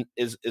team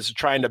is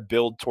trying to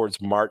build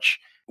towards March.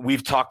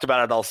 We've talked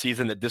about it all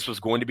season that this was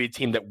going to be a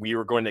team that we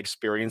were going to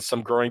experience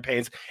some growing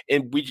pains,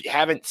 and we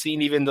haven't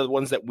seen even the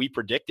ones that we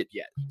predicted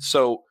yet.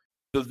 So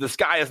the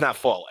sky is not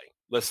falling.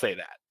 Let's say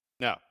that.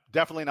 No,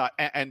 definitely not.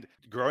 And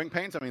growing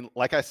pains, I mean,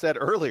 like I said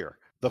earlier,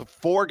 the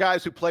 4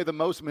 guys who play the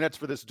most minutes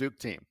for this Duke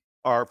team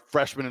are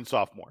freshmen and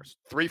sophomores,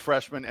 3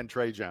 freshmen and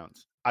Trey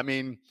Jones. I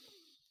mean,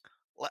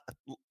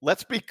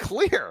 let's be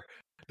clear.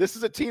 This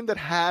is a team that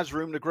has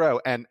room to grow.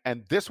 And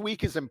this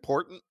week is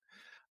important,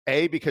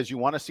 A, because you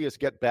want to see us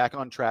get back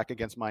on track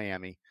against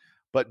Miami,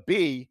 but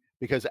B,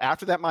 because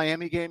after that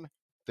Miami game,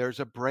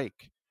 there's a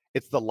break.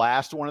 It's the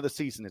last one of the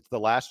season. It's the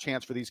last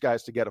chance for these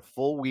guys to get a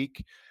full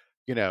week,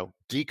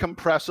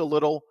 decompress a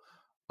little,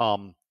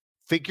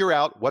 figure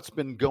out what's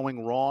been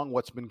going wrong,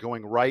 what's been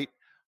going right,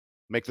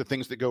 make the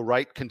things that go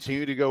right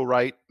continue to go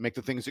right, make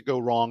the things that go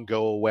wrong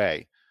go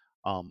away.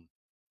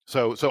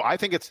 So I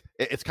think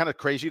it's kind of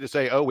crazy to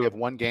say, oh, we have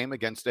 1 game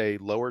against a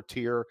lower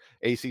tier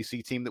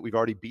ACC team that we've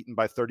already beaten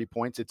by 30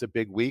 points. It's a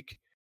big week.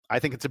 I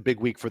think it's a big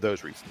week for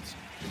those reasons.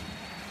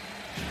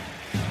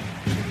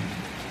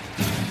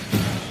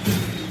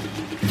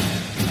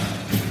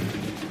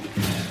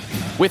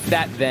 With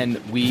that,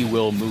 then, we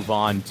will move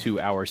on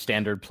to our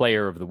standard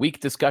player of the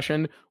week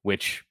discussion,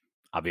 which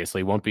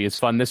obviously won't be as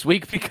fun this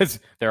week because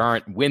there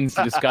aren't wins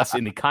to discuss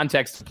in the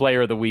context of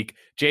player of the week.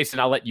 Jason,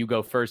 I'll let you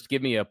go first.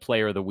 Give me a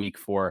player of the week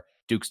for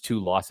Duke's 2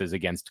 losses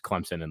against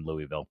Clemson and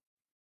Louisville.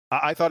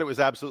 I thought it was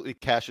absolutely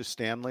Cassius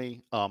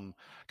Stanley.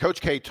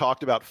 Coach K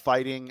talked about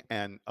fighting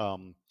and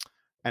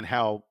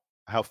how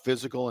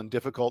physical and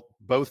difficult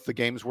both the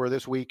games were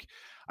this week.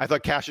 I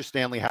thought Cassius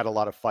Stanley had a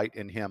lot of fight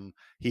in him.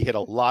 He hit a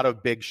lot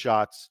of big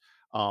shots.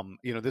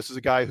 This is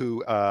a guy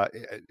who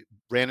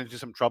ran into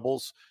some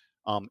troubles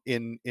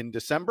in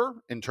December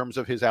in terms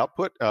of his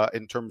output,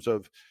 in terms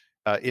of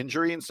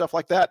injury and stuff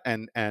like that,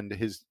 and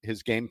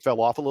his game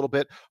fell off a little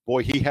bit.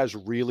 Boy, he has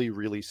really,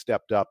 really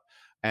stepped up,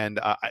 and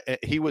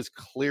he was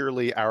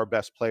clearly our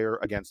best player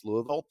against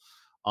Louisville.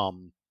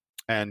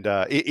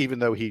 Even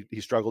though he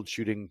struggled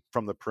shooting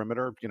from the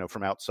perimeter,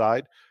 from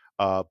outside,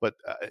 but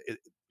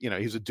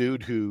he's a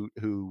dude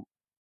who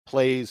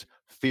plays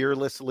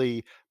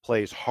fearlessly,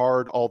 plays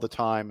hard all the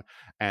time.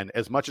 And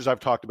as much as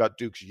I've talked about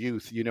Duke's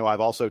youth, I've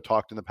also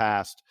talked in the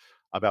past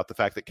about the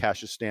fact that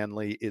Cassius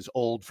Stanley is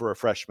old for a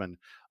freshman.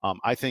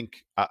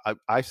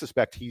 I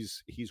suspect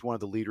he's one of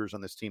the leaders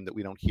on this team that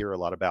we don't hear a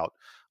lot about.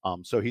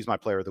 So he's my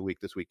player of the week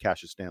this week,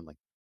 Cassius Stanley.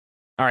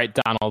 All right,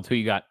 Donald, who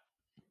you got?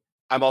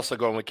 I'm also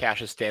going with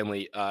Cassius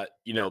Stanley.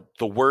 The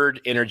word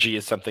energy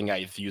is something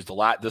I've used a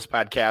lot this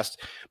podcast,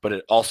 but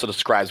it also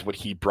describes what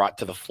he brought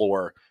to the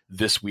floor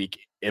this week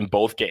in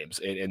both games.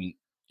 And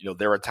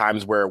there were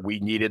times where we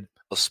needed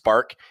a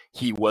spark.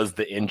 He was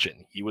the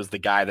engine. He was the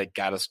guy that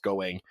got us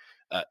going.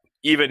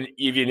 Even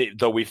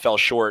though we fell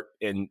short,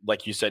 and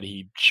like you said,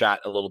 he shot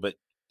a little bit.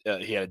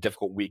 He had a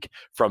difficult week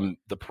from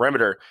the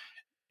perimeter.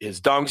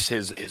 His dunks,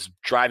 his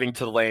driving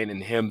to the lane,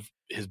 and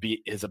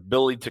his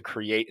ability to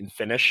create and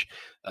finish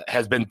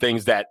has been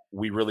things that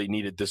we really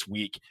needed this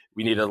week.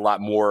 We needed a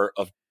lot more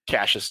of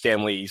Cassius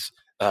Stanley's.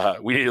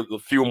 We needed a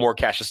few more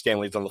Cassius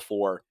Stanleys on the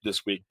floor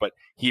this week, but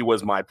he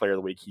was my player of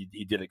the week.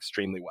 He did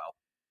extremely well.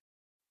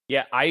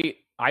 Yeah,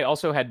 I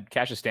also had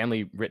Cassius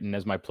Stanley written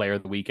as my player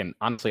of the week, and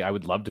honestly, I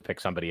would love to pick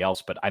somebody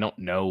else, but I don't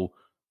know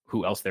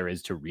who else there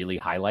is to really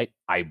highlight.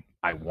 I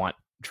want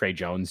Trey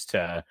Jones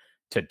to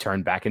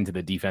turn back into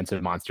the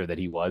defensive monster that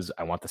he was.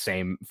 I want the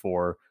same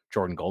for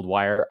Jordan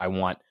Goldwire. I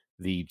want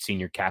the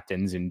senior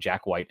captains in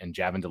Jack White and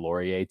Javin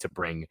DeLaurier to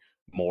bring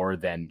more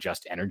than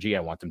just energy.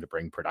 I want them to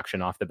bring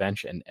production off the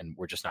bench, and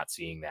we're just not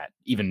seeing that.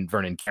 Even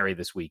Vernon Carey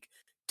this week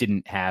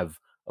didn't have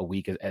a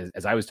week,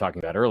 as I was talking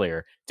about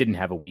earlier, didn't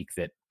have a week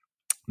that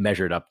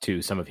measured up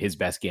to some of his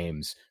best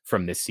games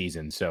from this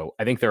season. So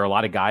I think there are a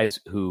lot of guys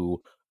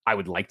who I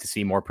would like to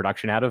see more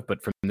production out of,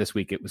 but from this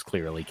week, it was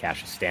clearly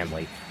Cassius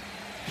Stanley.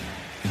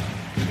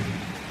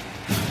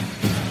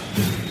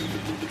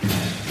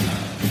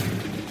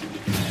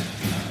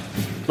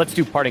 Let's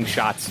do parting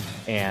shots,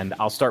 and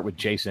I'll start with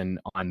Jason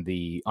on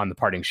the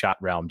parting shot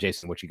realm.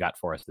 Jason, what you got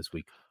for us this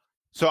week?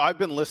 So I've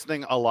been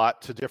listening a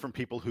lot to different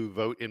people who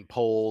vote in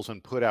polls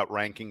and put out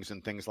rankings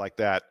and things like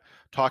that,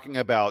 talking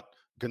about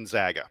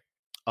Gonzaga.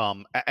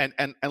 And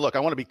look, I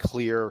want to be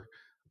clear.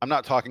 I'm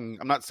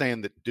not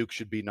saying that Duke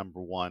should be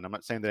number one. I'm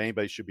not saying that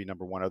anybody should be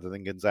number one other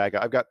than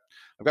Gonzaga. I've got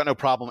no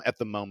problem at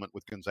the moment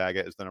with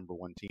Gonzaga as the number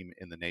one team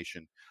in the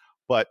nation.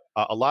 But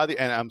a lot of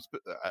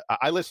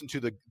I listen to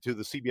the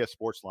CBS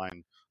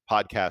Sportsline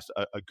podcast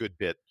a good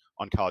bit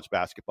on college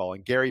basketball,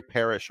 and Gary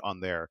Parrish on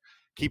there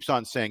keeps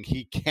on saying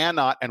he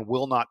cannot and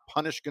will not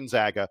punish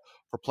Gonzaga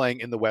for playing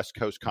in the West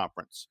Coast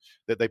Conference,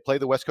 that they play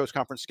the West Coast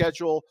Conference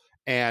schedule,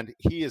 and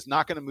he is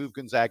not going to move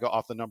Gonzaga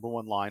off the number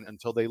one line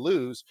until they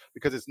lose,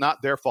 because it's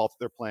not their fault that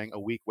they're playing a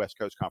weak West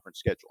Coast Conference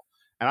schedule.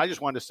 And I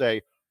just wanted to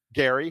say,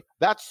 Gary,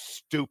 that's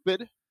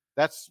stupid.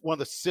 That's one of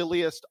the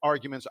silliest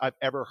arguments I've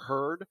ever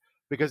heard,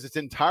 because it's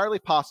entirely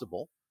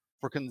possible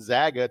for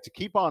Gonzaga to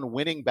keep on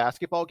winning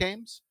basketball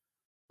games,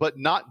 but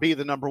not be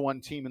the number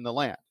one team in the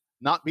land,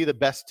 not be the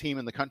best team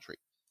in the country.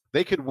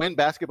 They could win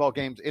basketball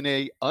games in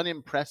a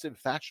unimpressive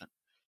fashion.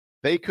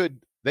 They could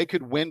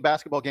win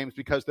basketball games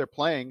because they're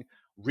playing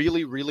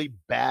really, really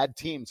bad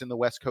teams in the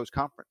West Coast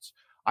Conference.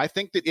 I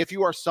think that if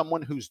you are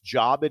someone whose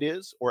job it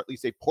is, or at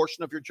least a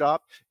portion of your job,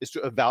 is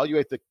to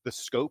evaluate the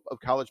scope of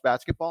college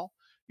basketball,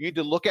 you need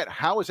to look at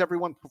how is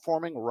everyone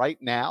performing right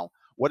now?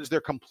 What is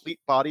their complete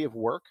body of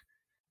work?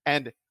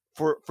 And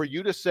for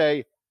you to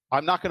say,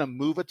 I'm not going to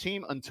move a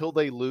team until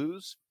they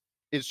lose,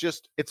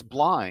 it's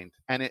blind,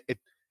 and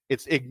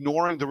it's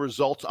ignoring the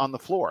results on the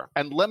floor.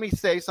 And let me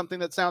say something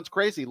that sounds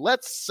crazy.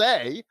 Let's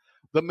say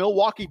the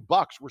Milwaukee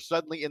Bucks were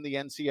suddenly in the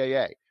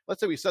NCAA. Let's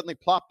say we suddenly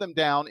plopped them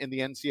down in the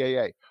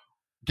NCAA.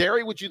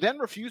 Gary, would you then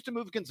refuse to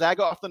move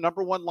Gonzaga off the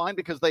number one line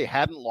because they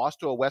hadn't lost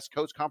to a West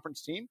Coast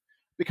Conference team?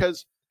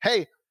 Because,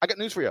 hey, I got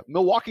news for you.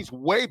 Milwaukee's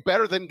way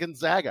better than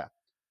Gonzaga.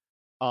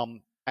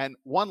 And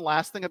one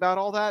last thing about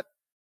all that,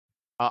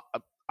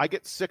 I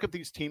get sick of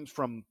these teams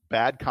from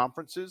bad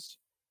conferences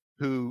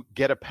who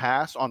get a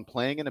pass on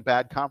playing in a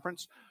bad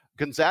conference.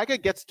 Gonzaga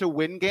gets to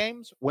win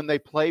games when they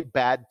play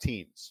bad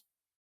teams.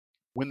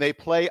 When they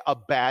play a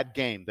bad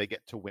game, they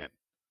get to win.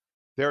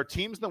 There are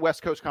teams in the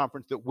West Coast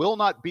Conference that will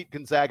not beat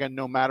Gonzaga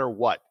no matter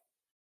what,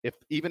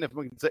 even if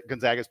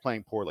Gonzaga is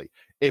playing poorly.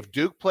 If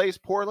Duke plays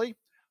poorly,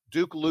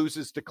 Duke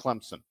loses to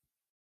Clemson.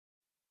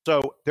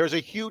 So there's a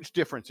huge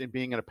difference in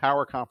being in a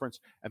power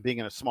conference and being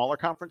in a smaller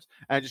conference.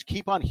 And I just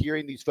keep on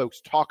hearing these folks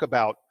talk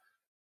about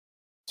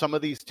some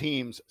of these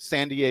teams,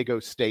 San Diego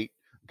State,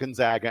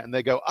 Gonzaga, and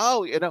they go,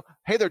 oh,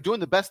 hey, they're doing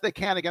the best they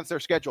can against their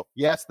schedule.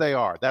 Yes, they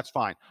are. That's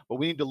fine. But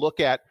we need to look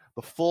at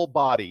the full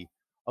body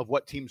of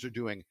what teams are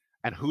doing.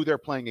 and who they're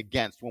playing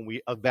against when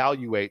we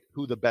evaluate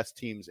who the best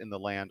teams in the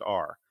land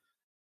are.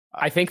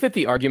 I think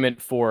the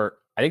argument for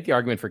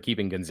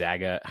keeping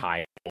Gonzaga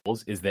high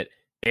is that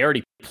they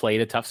already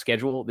played a tough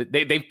schedule.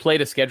 They've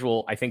played a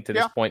schedule, I think, to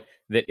this point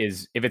that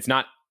is, if it's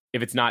not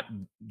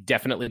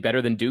definitely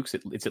better than Duke's,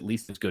 it's at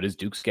least as good as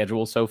Duke's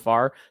schedule so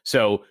far.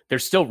 So they're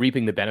still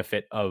reaping the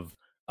benefit of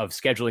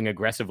scheduling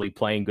aggressively,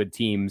 playing good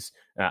teams.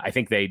 I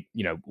think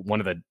one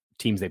of the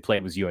teams they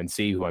played was UNC,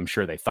 who I'm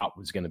sure they thought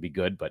was going to be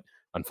good, but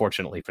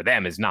unfortunately for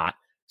them is not.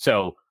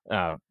 So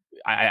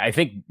I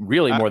think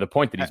really more the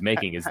point that he's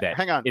making is that,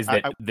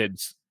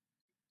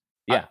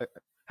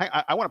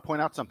 I want to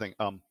point out something.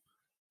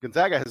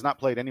 Gonzaga has not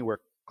played anywhere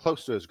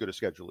close to as good a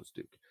schedule as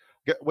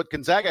Duke. What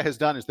Gonzaga has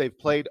done is they've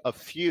played a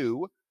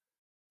few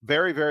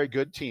very, very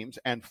good teams,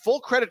 and full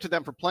credit to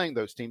them for playing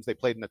those teams. They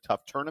played in a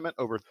tough tournament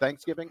over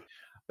Thanksgiving.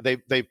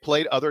 They've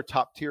played other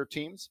top tier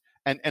teams,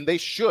 and they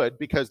should,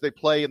 because they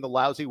play in the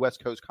lousy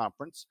West Coast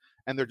Conference,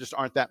 and there just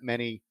aren't that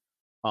many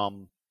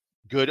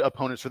good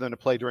opponents for them to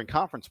play during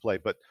conference play.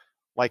 But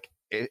like,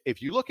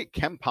 if you look at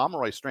Ken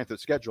Pomeroy's strength of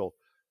schedule,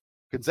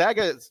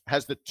 Gonzaga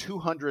has the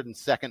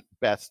 202nd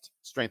best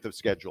strength of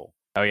schedule.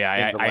 Oh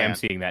yeah, I am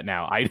seeing that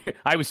now.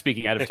 I was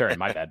speaking out of turn.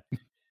 My bad.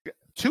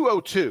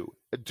 202.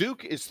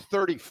 Duke is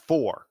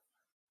 34.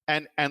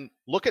 And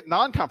look at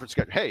non-conference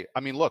schedule. Hey,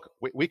 I mean, look,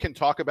 we can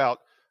talk about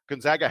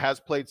Gonzaga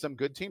has played some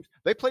good teams.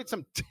 They played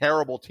some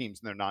terrible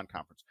teams in their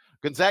non-conference.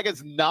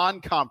 Gonzaga's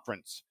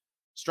non-conference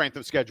strength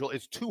of schedule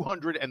is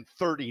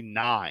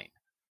 239.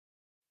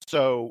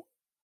 So,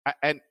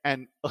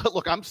 and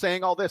look, I'm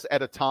saying all this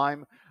at a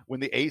time when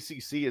the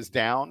ACC is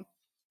down.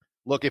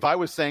 Look, if I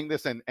was saying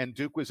this and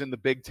Duke was in the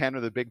Big 10 or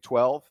the Big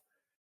 12,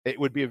 it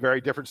would be a very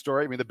different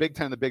story. I mean, the Big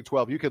 10 and the Big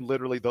 12, you can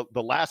literally,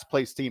 the last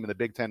place team in the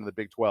Big 10 and the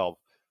Big 12,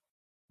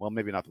 well,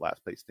 maybe not the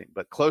last place team,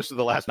 but close to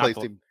the last place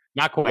team.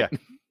 Not quite. Yeah,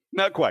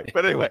 not quite.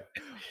 But anyway,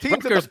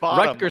 teams Rutgers, at the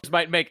bottom.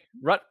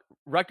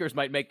 Rutgers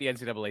might make the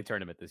NCAA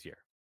tournament this year.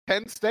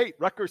 Penn State,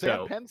 Rutgers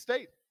and Penn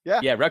State.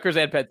 Yeah, Rutgers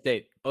and Penn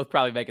State both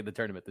probably making the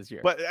tournament this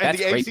year. But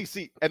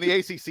the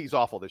ACC is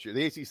awful this year.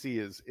 The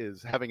ACC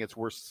is having its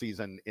worst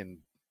season in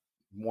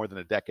more than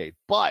a decade,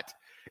 but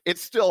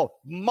it's still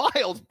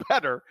miles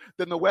better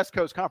than the West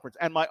Coast Conference.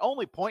 And my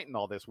only point in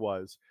all this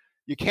was,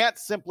 you can't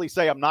simply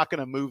say, I'm not going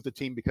to move the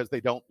team because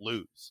they don't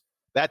lose.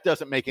 That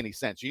doesn't make any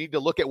sense. You need to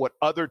look at what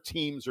other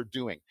teams are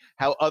doing,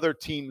 how other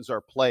teams are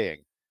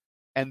playing,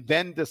 and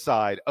then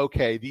decide,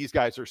 okay, these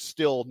guys are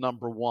still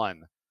number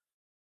one.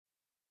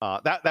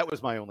 That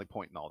was my only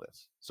point in all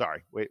this.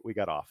 Sorry, we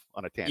got off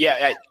on a tangent.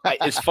 Yeah,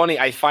 it's funny.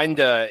 I find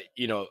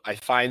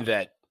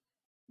that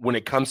when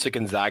it comes to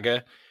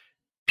Gonzaga,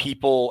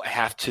 people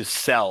have to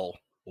sell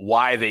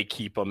why they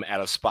keep them at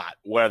a spot,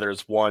 whether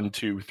it's 1,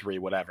 2, 3,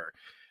 whatever.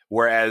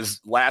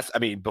 Whereas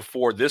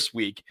before this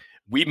week,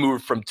 we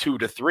moved from 2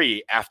 to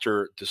 3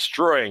 after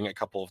destroying a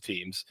couple of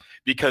teams,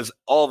 because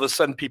all of a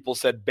sudden people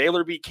said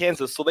Baylor beat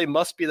Kansas, so they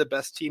must be the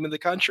best team in the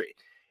country.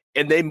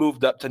 And they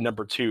moved up to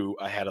number 2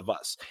 ahead of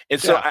us. And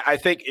so I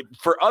think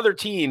for other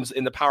teams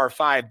in the Power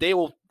 5,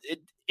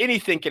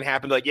 anything can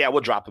happen. Like, yeah,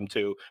 we'll drop them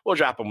 2. We'll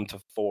drop them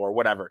to 4,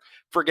 whatever.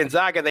 For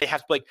Gonzaga, they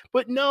have to be like,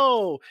 but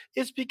no,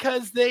 it's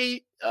because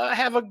they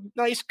have a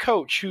nice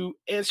coach who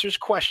answers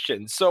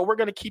questions. So we're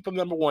going to keep them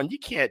number 1. You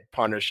can't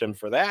punish them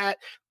for that.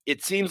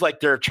 It seems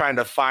like they're trying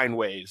to find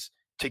ways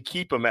to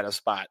keep them at a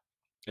spot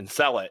and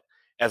sell it,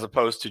 as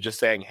opposed to just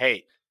saying,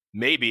 hey,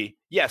 maybe,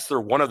 yes, they're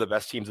one of the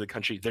best teams in the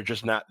country. They're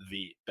just not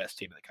the best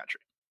team in the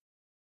country.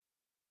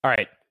 All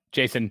right,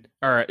 Jason,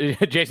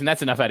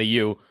 that's enough out of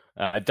you.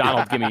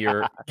 Donald,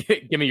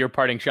 give me your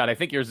parting shot. I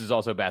think yours is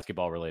also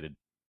basketball related.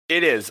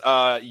 It is.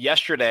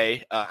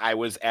 Yesterday, I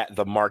was at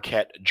the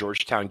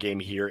Marquette-Georgetown game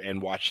here in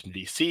Washington,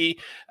 D.C.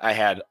 I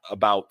had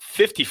about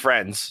 50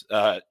 friends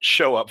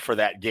show up for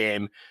that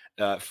game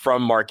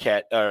from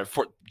Marquette,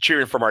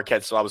 cheering for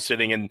Marquette. So I was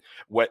sitting in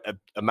what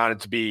amounted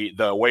to be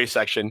the away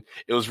section.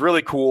 It was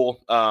really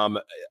cool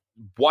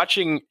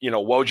watching,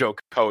 Wojo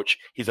coach.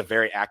 He's a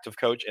very active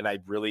coach, and I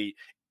really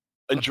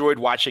enjoyed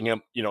watching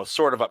him,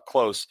 sort of up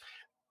close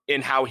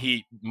in how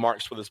he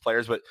marks with his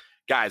players. But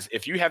guys,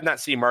 if you have not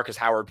seen Marcus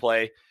Howard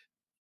play,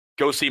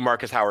 go see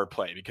Marcus Howard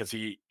play, because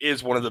he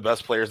is one of the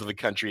best players of the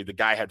country. The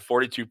guy had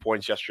 42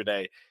 points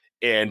yesterday,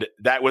 and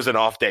that was an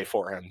off day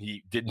for him.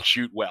 He didn't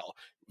shoot well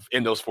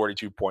in those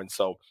 42 points.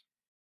 So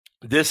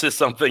this is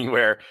something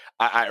where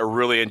I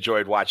really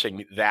enjoyed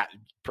watching that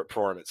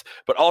performance.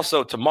 But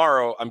also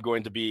tomorrow, I'm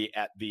going to be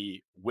at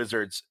the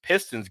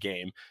Wizards-Pistons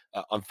game.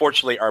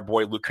 Unfortunately, our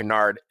boy Luke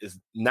Kennard is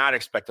not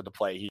expected to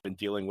play. He's been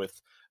dealing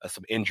with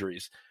some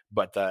injuries.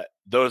 But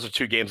those are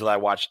 2 games that I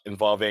watched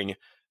involving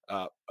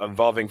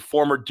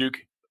former Duke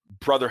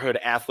Brotherhood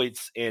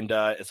athletes, and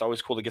it's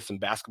always cool to get some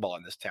basketball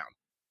in this town.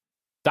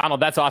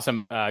 Donald, that's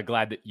awesome.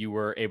 Glad that you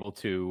were able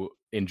to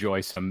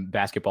enjoy some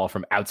basketball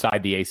from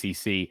outside the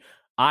ACC.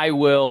 I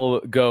will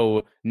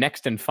go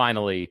next and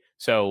finally.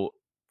 So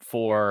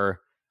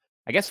for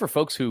I guess for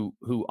folks who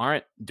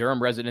aren't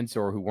Durham residents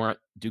or who weren't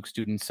Duke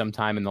students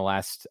sometime in the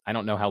last, I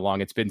don't know how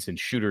long it's been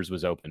since Shooters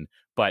was open,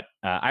 but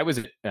I was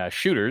at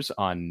Shooters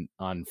on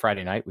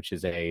Friday night, which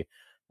is a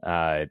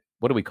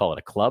what do we call it?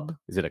 A club?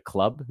 Is it a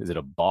club? Is it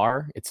a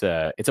bar? It's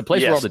a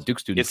place where all the Duke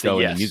students go,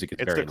 and the music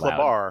is very loud.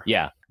 Bar.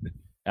 Yeah,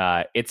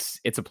 it's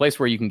a place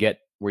where you can get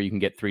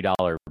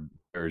 $3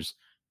 beers.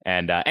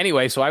 And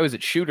anyway, so I was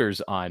at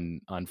Shooters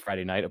on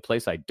Friday night, a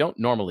place I don't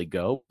normally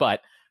go,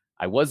 but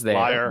I was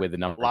there with a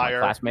number of my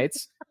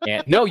classmates.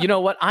 And no, you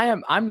know what?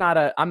 I'm not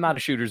a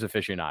Shooters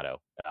aficionado,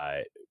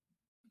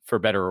 for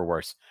better or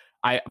worse.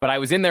 But I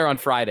was in there on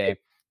Friday,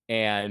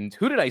 and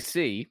who did I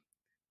see?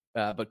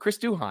 But Chris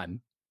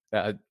Duhan,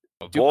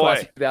 Duke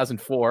class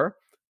 2004,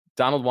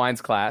 Donald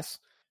Wine's class.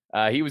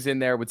 He was in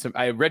there with some.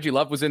 Reggie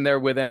Love was in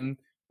there with him.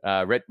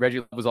 Reggie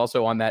Love was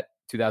also on that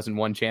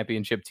 2001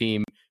 championship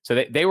team.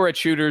 So they were at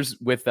Shooters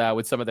with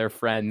some of their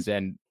friends,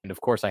 and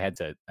of course I had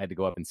to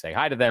go up and say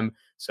hi to them.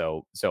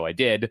 So I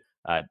did.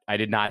 I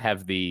did not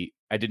have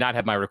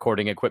my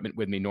recording equipment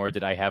with me, nor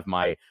did I have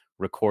my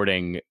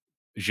recording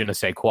je ne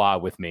sais quoi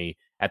with me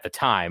at the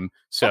time.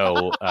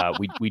 So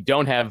we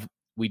don't have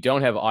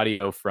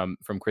audio from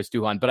Chris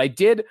Duhan, but I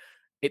did.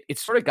 It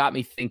sort of got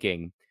me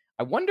thinking.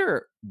 I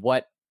wonder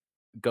what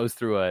goes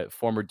through a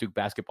former Duke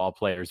basketball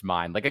player's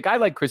mind, like a guy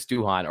like Chris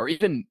Duhan, or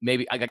even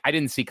maybe I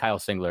didn't see Kyle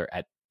Singler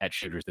at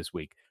Shooters this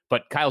week,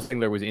 but Kyle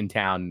Singler was in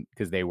town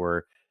because they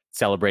were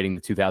celebrating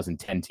the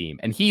 2010 team,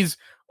 and he's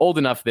old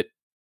enough that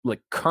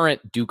like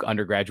current Duke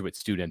undergraduate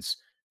students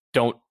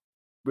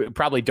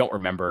probably don't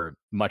remember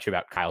much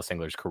about Kyle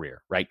Singler's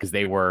career, right? Because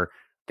they were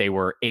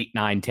 8,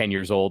 9, 10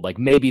 years old. Like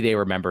maybe they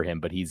remember him,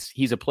 but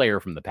he's a player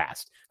from the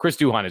past. Chris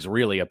Duhan is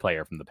really a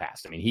player from the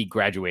past. I mean, he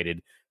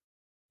graduated.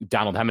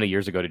 Donald, how many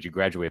years ago did you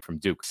graduate from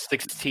Duke?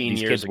 16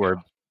 years ago.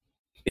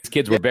 His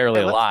kids were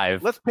barely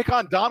alive. Let's pick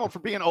on Donald for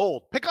being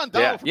old. Pick on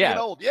Donald for being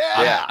old.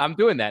 Yeah. I'm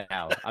doing that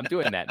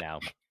now.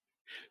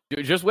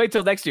 Just wait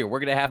till next year.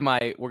 We're gonna have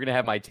my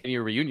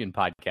 10-year reunion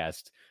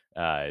podcast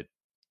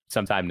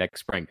sometime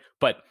next spring.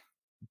 But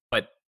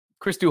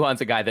Chris Duhan's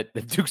a guy that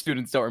the Duke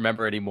students don't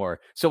remember anymore.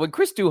 So when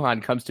Chris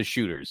Duhan comes to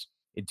Shooters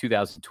in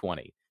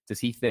 2020, does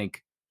he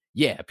think,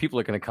 yeah, people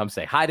are gonna come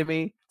say hi to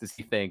me? Does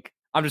he think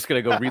I'm just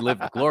gonna go relive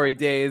the glory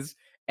days?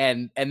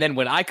 And then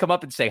when I come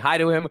up and say hi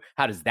to him,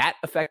 how does that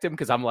affect him?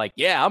 Because I'm like,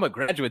 yeah, I'm a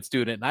graduate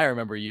student and I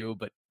remember you,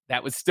 but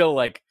that was still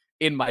like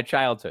in my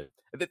childhood.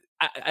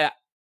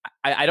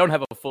 I don't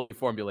have a fully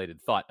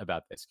formulated thought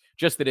about this.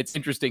 Just that it's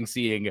interesting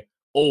seeing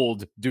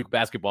old Duke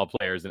basketball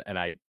players,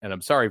 and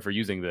I'm sorry for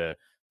using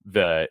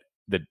the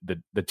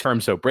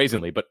term so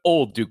brazenly, but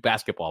old Duke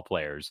basketball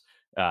players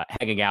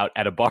hanging out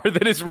at a bar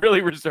that is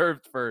really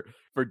reserved for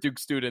Duke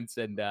students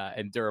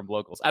and Durham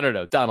locals. I don't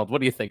know, Donald, what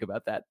do you think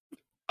about that?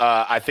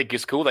 I think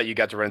it's cool that you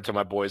got to run into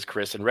my boys,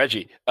 Chris and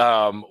Reggie.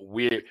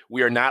 We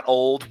are not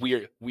old.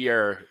 We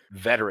are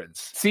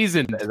veterans.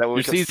 Seasoned. Is that what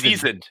we're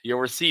seasoned? Yeah,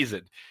 we're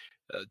seasoned.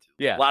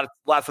 Yeah.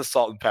 Lots of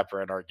salt and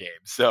pepper in our game.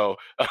 So,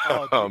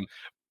 do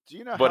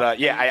you know? But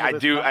I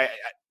do.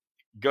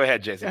 Go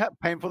ahead, Jason. How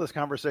painful this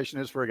conversation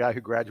is for a guy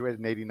who graduated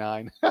in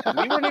 '89. We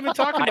weren't even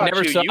talking about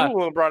you.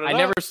 You brought it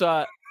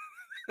up.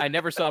 I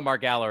never saw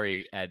Mark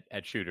Gallery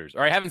at Shooters,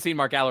 or I haven't seen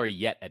Mark Gallery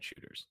yet at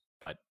Shooters.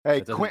 But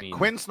hey,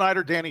 Quinn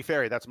Snyder, Danny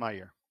Ferry. That's my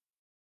year.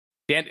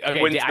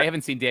 I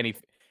haven't seen Danny.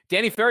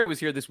 Danny Ferry was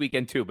here this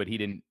weekend too, but he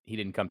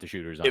didn't come to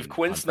Shooters. If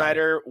Quinn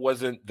Snyder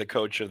wasn't the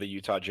coach of the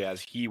Utah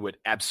Jazz, he would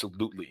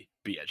absolutely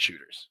be at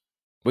Shooters.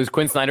 Was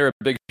Quinn Snyder a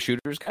big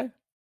Shooters guy?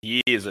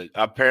 He is a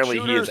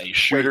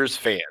Shooters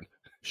fan.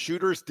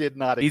 Shooters did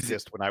not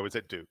exist when I was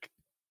at Duke.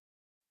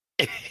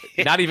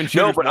 Not even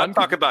Shooters. No, but I'm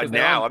talking about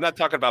now. I'm not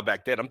talking about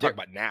back then. I'm talking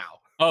about now.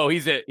 Oh,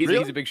 he's a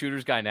big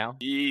Shooters guy now.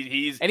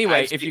 He's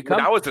anyway. If you come,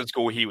 when I was in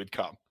school, he would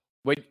come.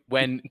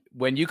 When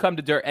you come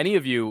to Durham, any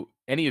of you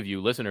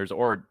listeners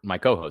or my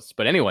co-hosts,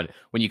 but anyone,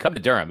 when you come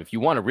to Durham, if you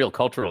want a real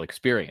cultural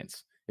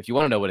experience, if you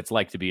want to know what it's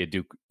like to be a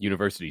Duke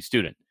University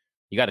student,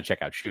 you got to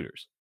check out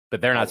Shooters.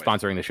 But they're not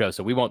sponsoring the show,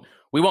 so we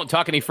won't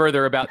talk any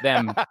further about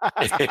them.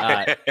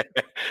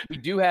 We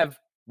do have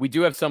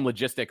some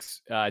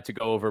logistics to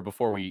go over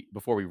before we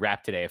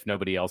wrap today. If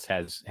nobody else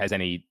has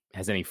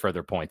any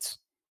further points.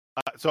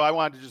 So I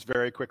wanted to just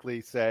very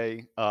quickly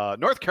say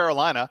North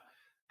Carolina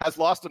has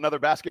lost another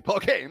basketball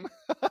game.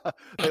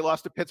 They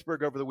lost to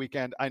Pittsburgh over the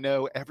weekend. I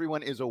know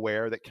everyone is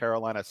aware that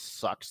Carolina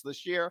sucks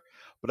this year,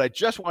 but I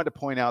just wanted to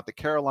point out that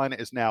Carolina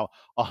is now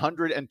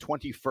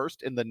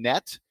 121st in the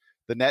net.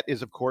 The net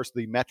is, of course,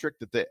 the metric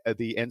that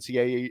the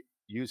NCAA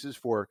uses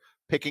for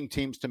picking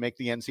teams to make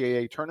the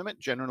NCAA tournament.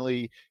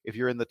 Generally, if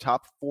you're in the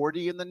top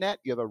 40 in the net,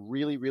 you have a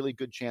really, really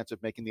good chance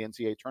of making the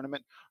NCAA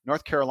tournament.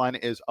 North Carolina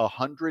is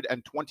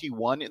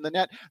 121 in the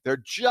net.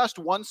 They're just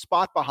one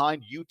spot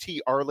behind UT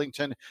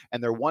Arlington,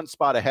 and they're one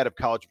spot ahead of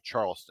College of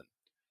Charleston.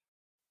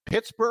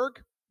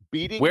 Pittsburgh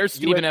beating. Where's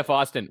Stephen F.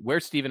 Austin?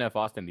 Where's Stephen F.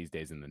 Austin these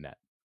days in the net?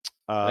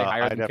 Are they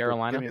higher than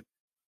Carolina?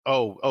 A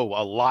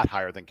lot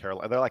higher than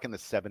Carolina. They're like in the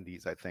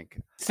 70s, I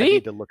think. See? I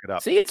need to look it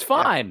up. See, it's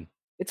fine. Yeah.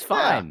 It's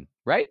fine,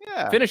 right?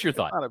 Yeah. Finish your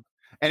thought.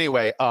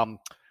 Anyway,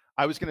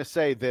 I was going to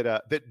say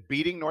that that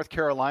beating North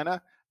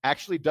Carolina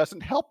actually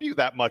doesn't help you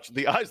that much in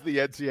the eyes of the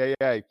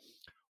NCAA.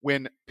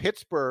 When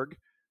Pittsburgh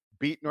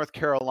beat North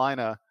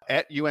Carolina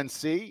at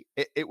UNC,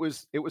 it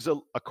was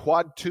a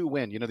quad 2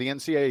 win. You know, the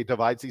NCAA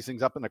divides these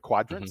things up into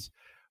quadrants.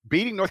 Mm-hmm.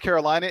 Beating North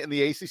Carolina in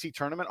the ACC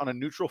tournament on a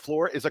neutral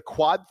floor is a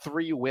quad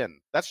 3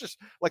 win. That's just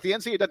like the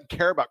NCAA doesn't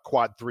care about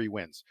quad 3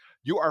 wins.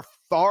 You are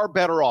far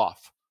better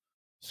off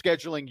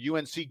scheduling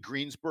UNC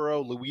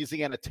Greensboro,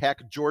 Louisiana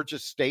Tech, Georgia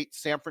State,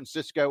 San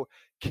Francisco,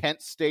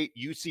 Kent State,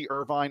 UC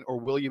Irvine, or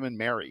William and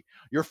Mary.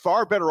 You're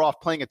far better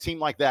off playing a team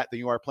like that than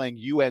you are playing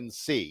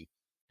UNC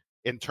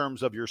in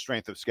terms of your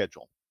strength of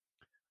schedule.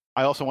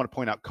 I also want to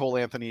point out Cole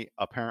Anthony,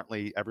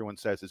 apparently everyone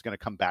says, is going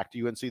to come back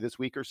to UNC this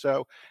week or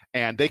so,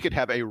 and they could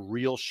have a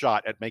real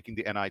shot at making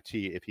the NIT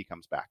if he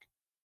comes back.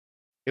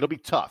 It'll be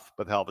tough,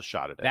 but they'll have a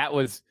shot at it. That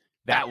was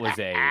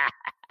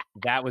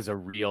a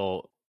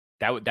real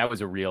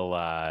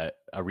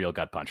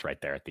gut punch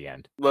right there at the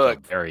end.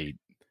 Look, so very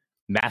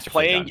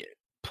masterfully done.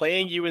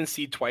 Playing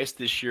UNC twice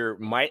this year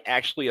might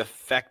actually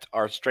affect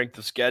our strength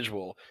of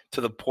schedule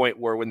to the point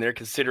where when they're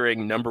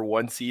considering number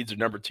 1 seeds or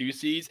number 2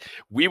 seeds,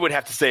 we would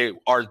have to say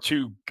our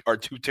two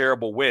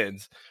terrible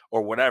wins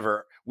or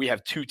whatever. We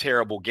have 2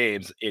 terrible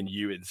games in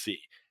UNC.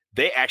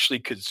 They actually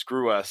could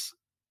screw us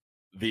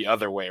the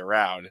other way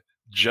around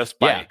just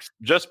by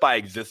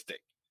existing.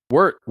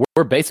 We're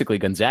basically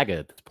Gonzaga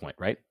at this point,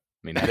 right?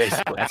 I mean, that's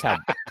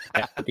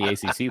what the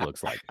ACC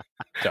looks like.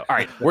 So, all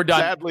right, we're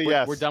done. Sadly,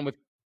 yes.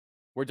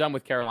 We're done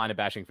with Carolina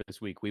bashing for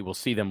this week. We will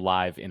see them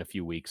live in a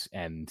few weeks,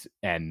 and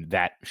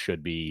that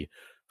should be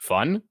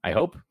fun. I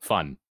hope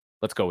fun.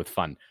 Let's go with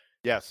fun.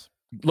 Yes.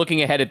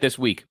 Looking ahead at this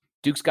week,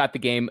 Duke's got the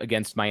game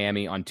against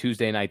Miami on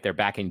Tuesday night. They're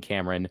back in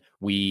Cameron.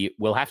 We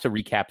will have to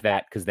recap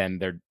that because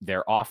then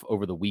they're off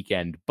over the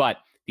weekend. But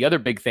the other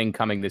big thing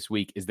coming this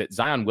week is that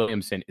Zion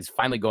Williamson is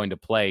finally going to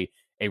play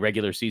a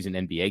regular season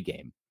NBA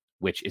game,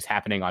 which is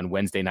happening on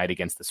Wednesday night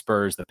against the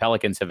Spurs. The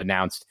Pelicans have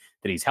announced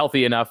that he's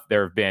healthy enough.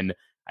 There have been,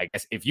 I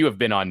guess, if you have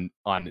been on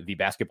the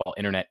basketball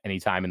internet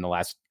anytime in the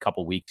last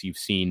couple weeks, you've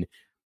seen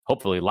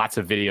hopefully lots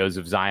of videos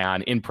of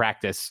Zion in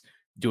practice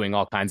doing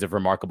all kinds of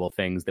remarkable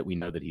things that we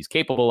know that he's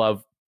capable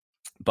of.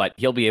 But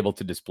he'll be able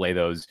to display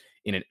those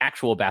in an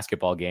actual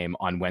basketball game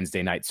on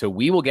Wednesday night. So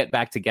we will get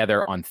back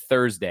together on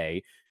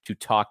Thursday to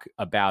talk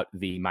about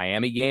the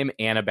Miami game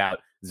and about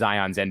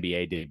Zion's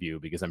NBA debut,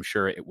 because I'm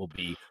sure it will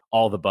be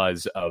all the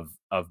buzz of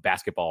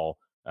basketball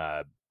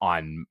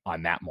on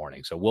that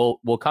morning. So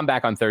we'll come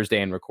back on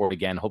Thursday and record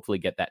again, hopefully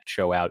get that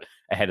show out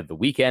ahead of the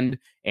weekend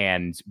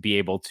and be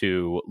able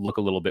to look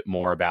a little bit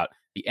more about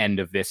the end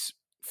of this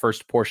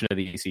first portion of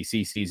the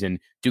ACC season.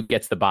 Duke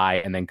gets the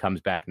bye and then comes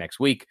back next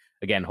week.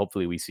 Again,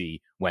 hopefully we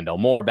see Wendell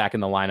Moore back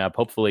in the lineup.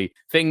 Hopefully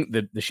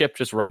the ship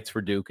just rights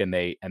for Duke and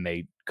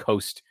they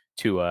coast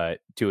to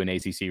an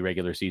ACC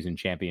regular season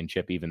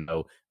championship, even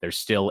though there's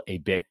still a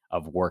bit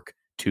of work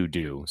to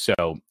do.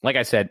 So like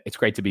I said, it's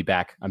great to be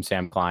back. I'm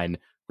Sam Klein,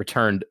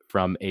 returned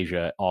from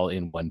Asia all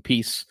in one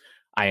piece.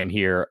 I am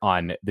here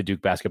on the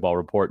Duke Basketball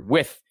Report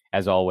with,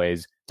 as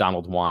always,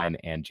 Donald Wine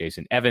and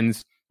Jason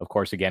Evans. Of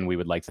course, again, we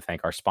would like to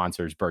thank our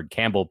sponsors, Bird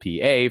Campbell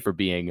PA, for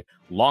being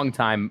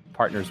longtime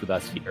partners with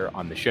us here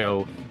on the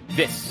show.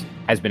 This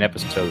has been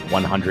episode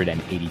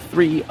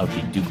 183 of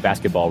the Duke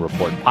Basketball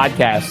Report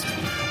podcast.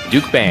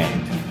 Duke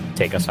Band,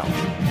 take us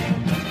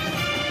home.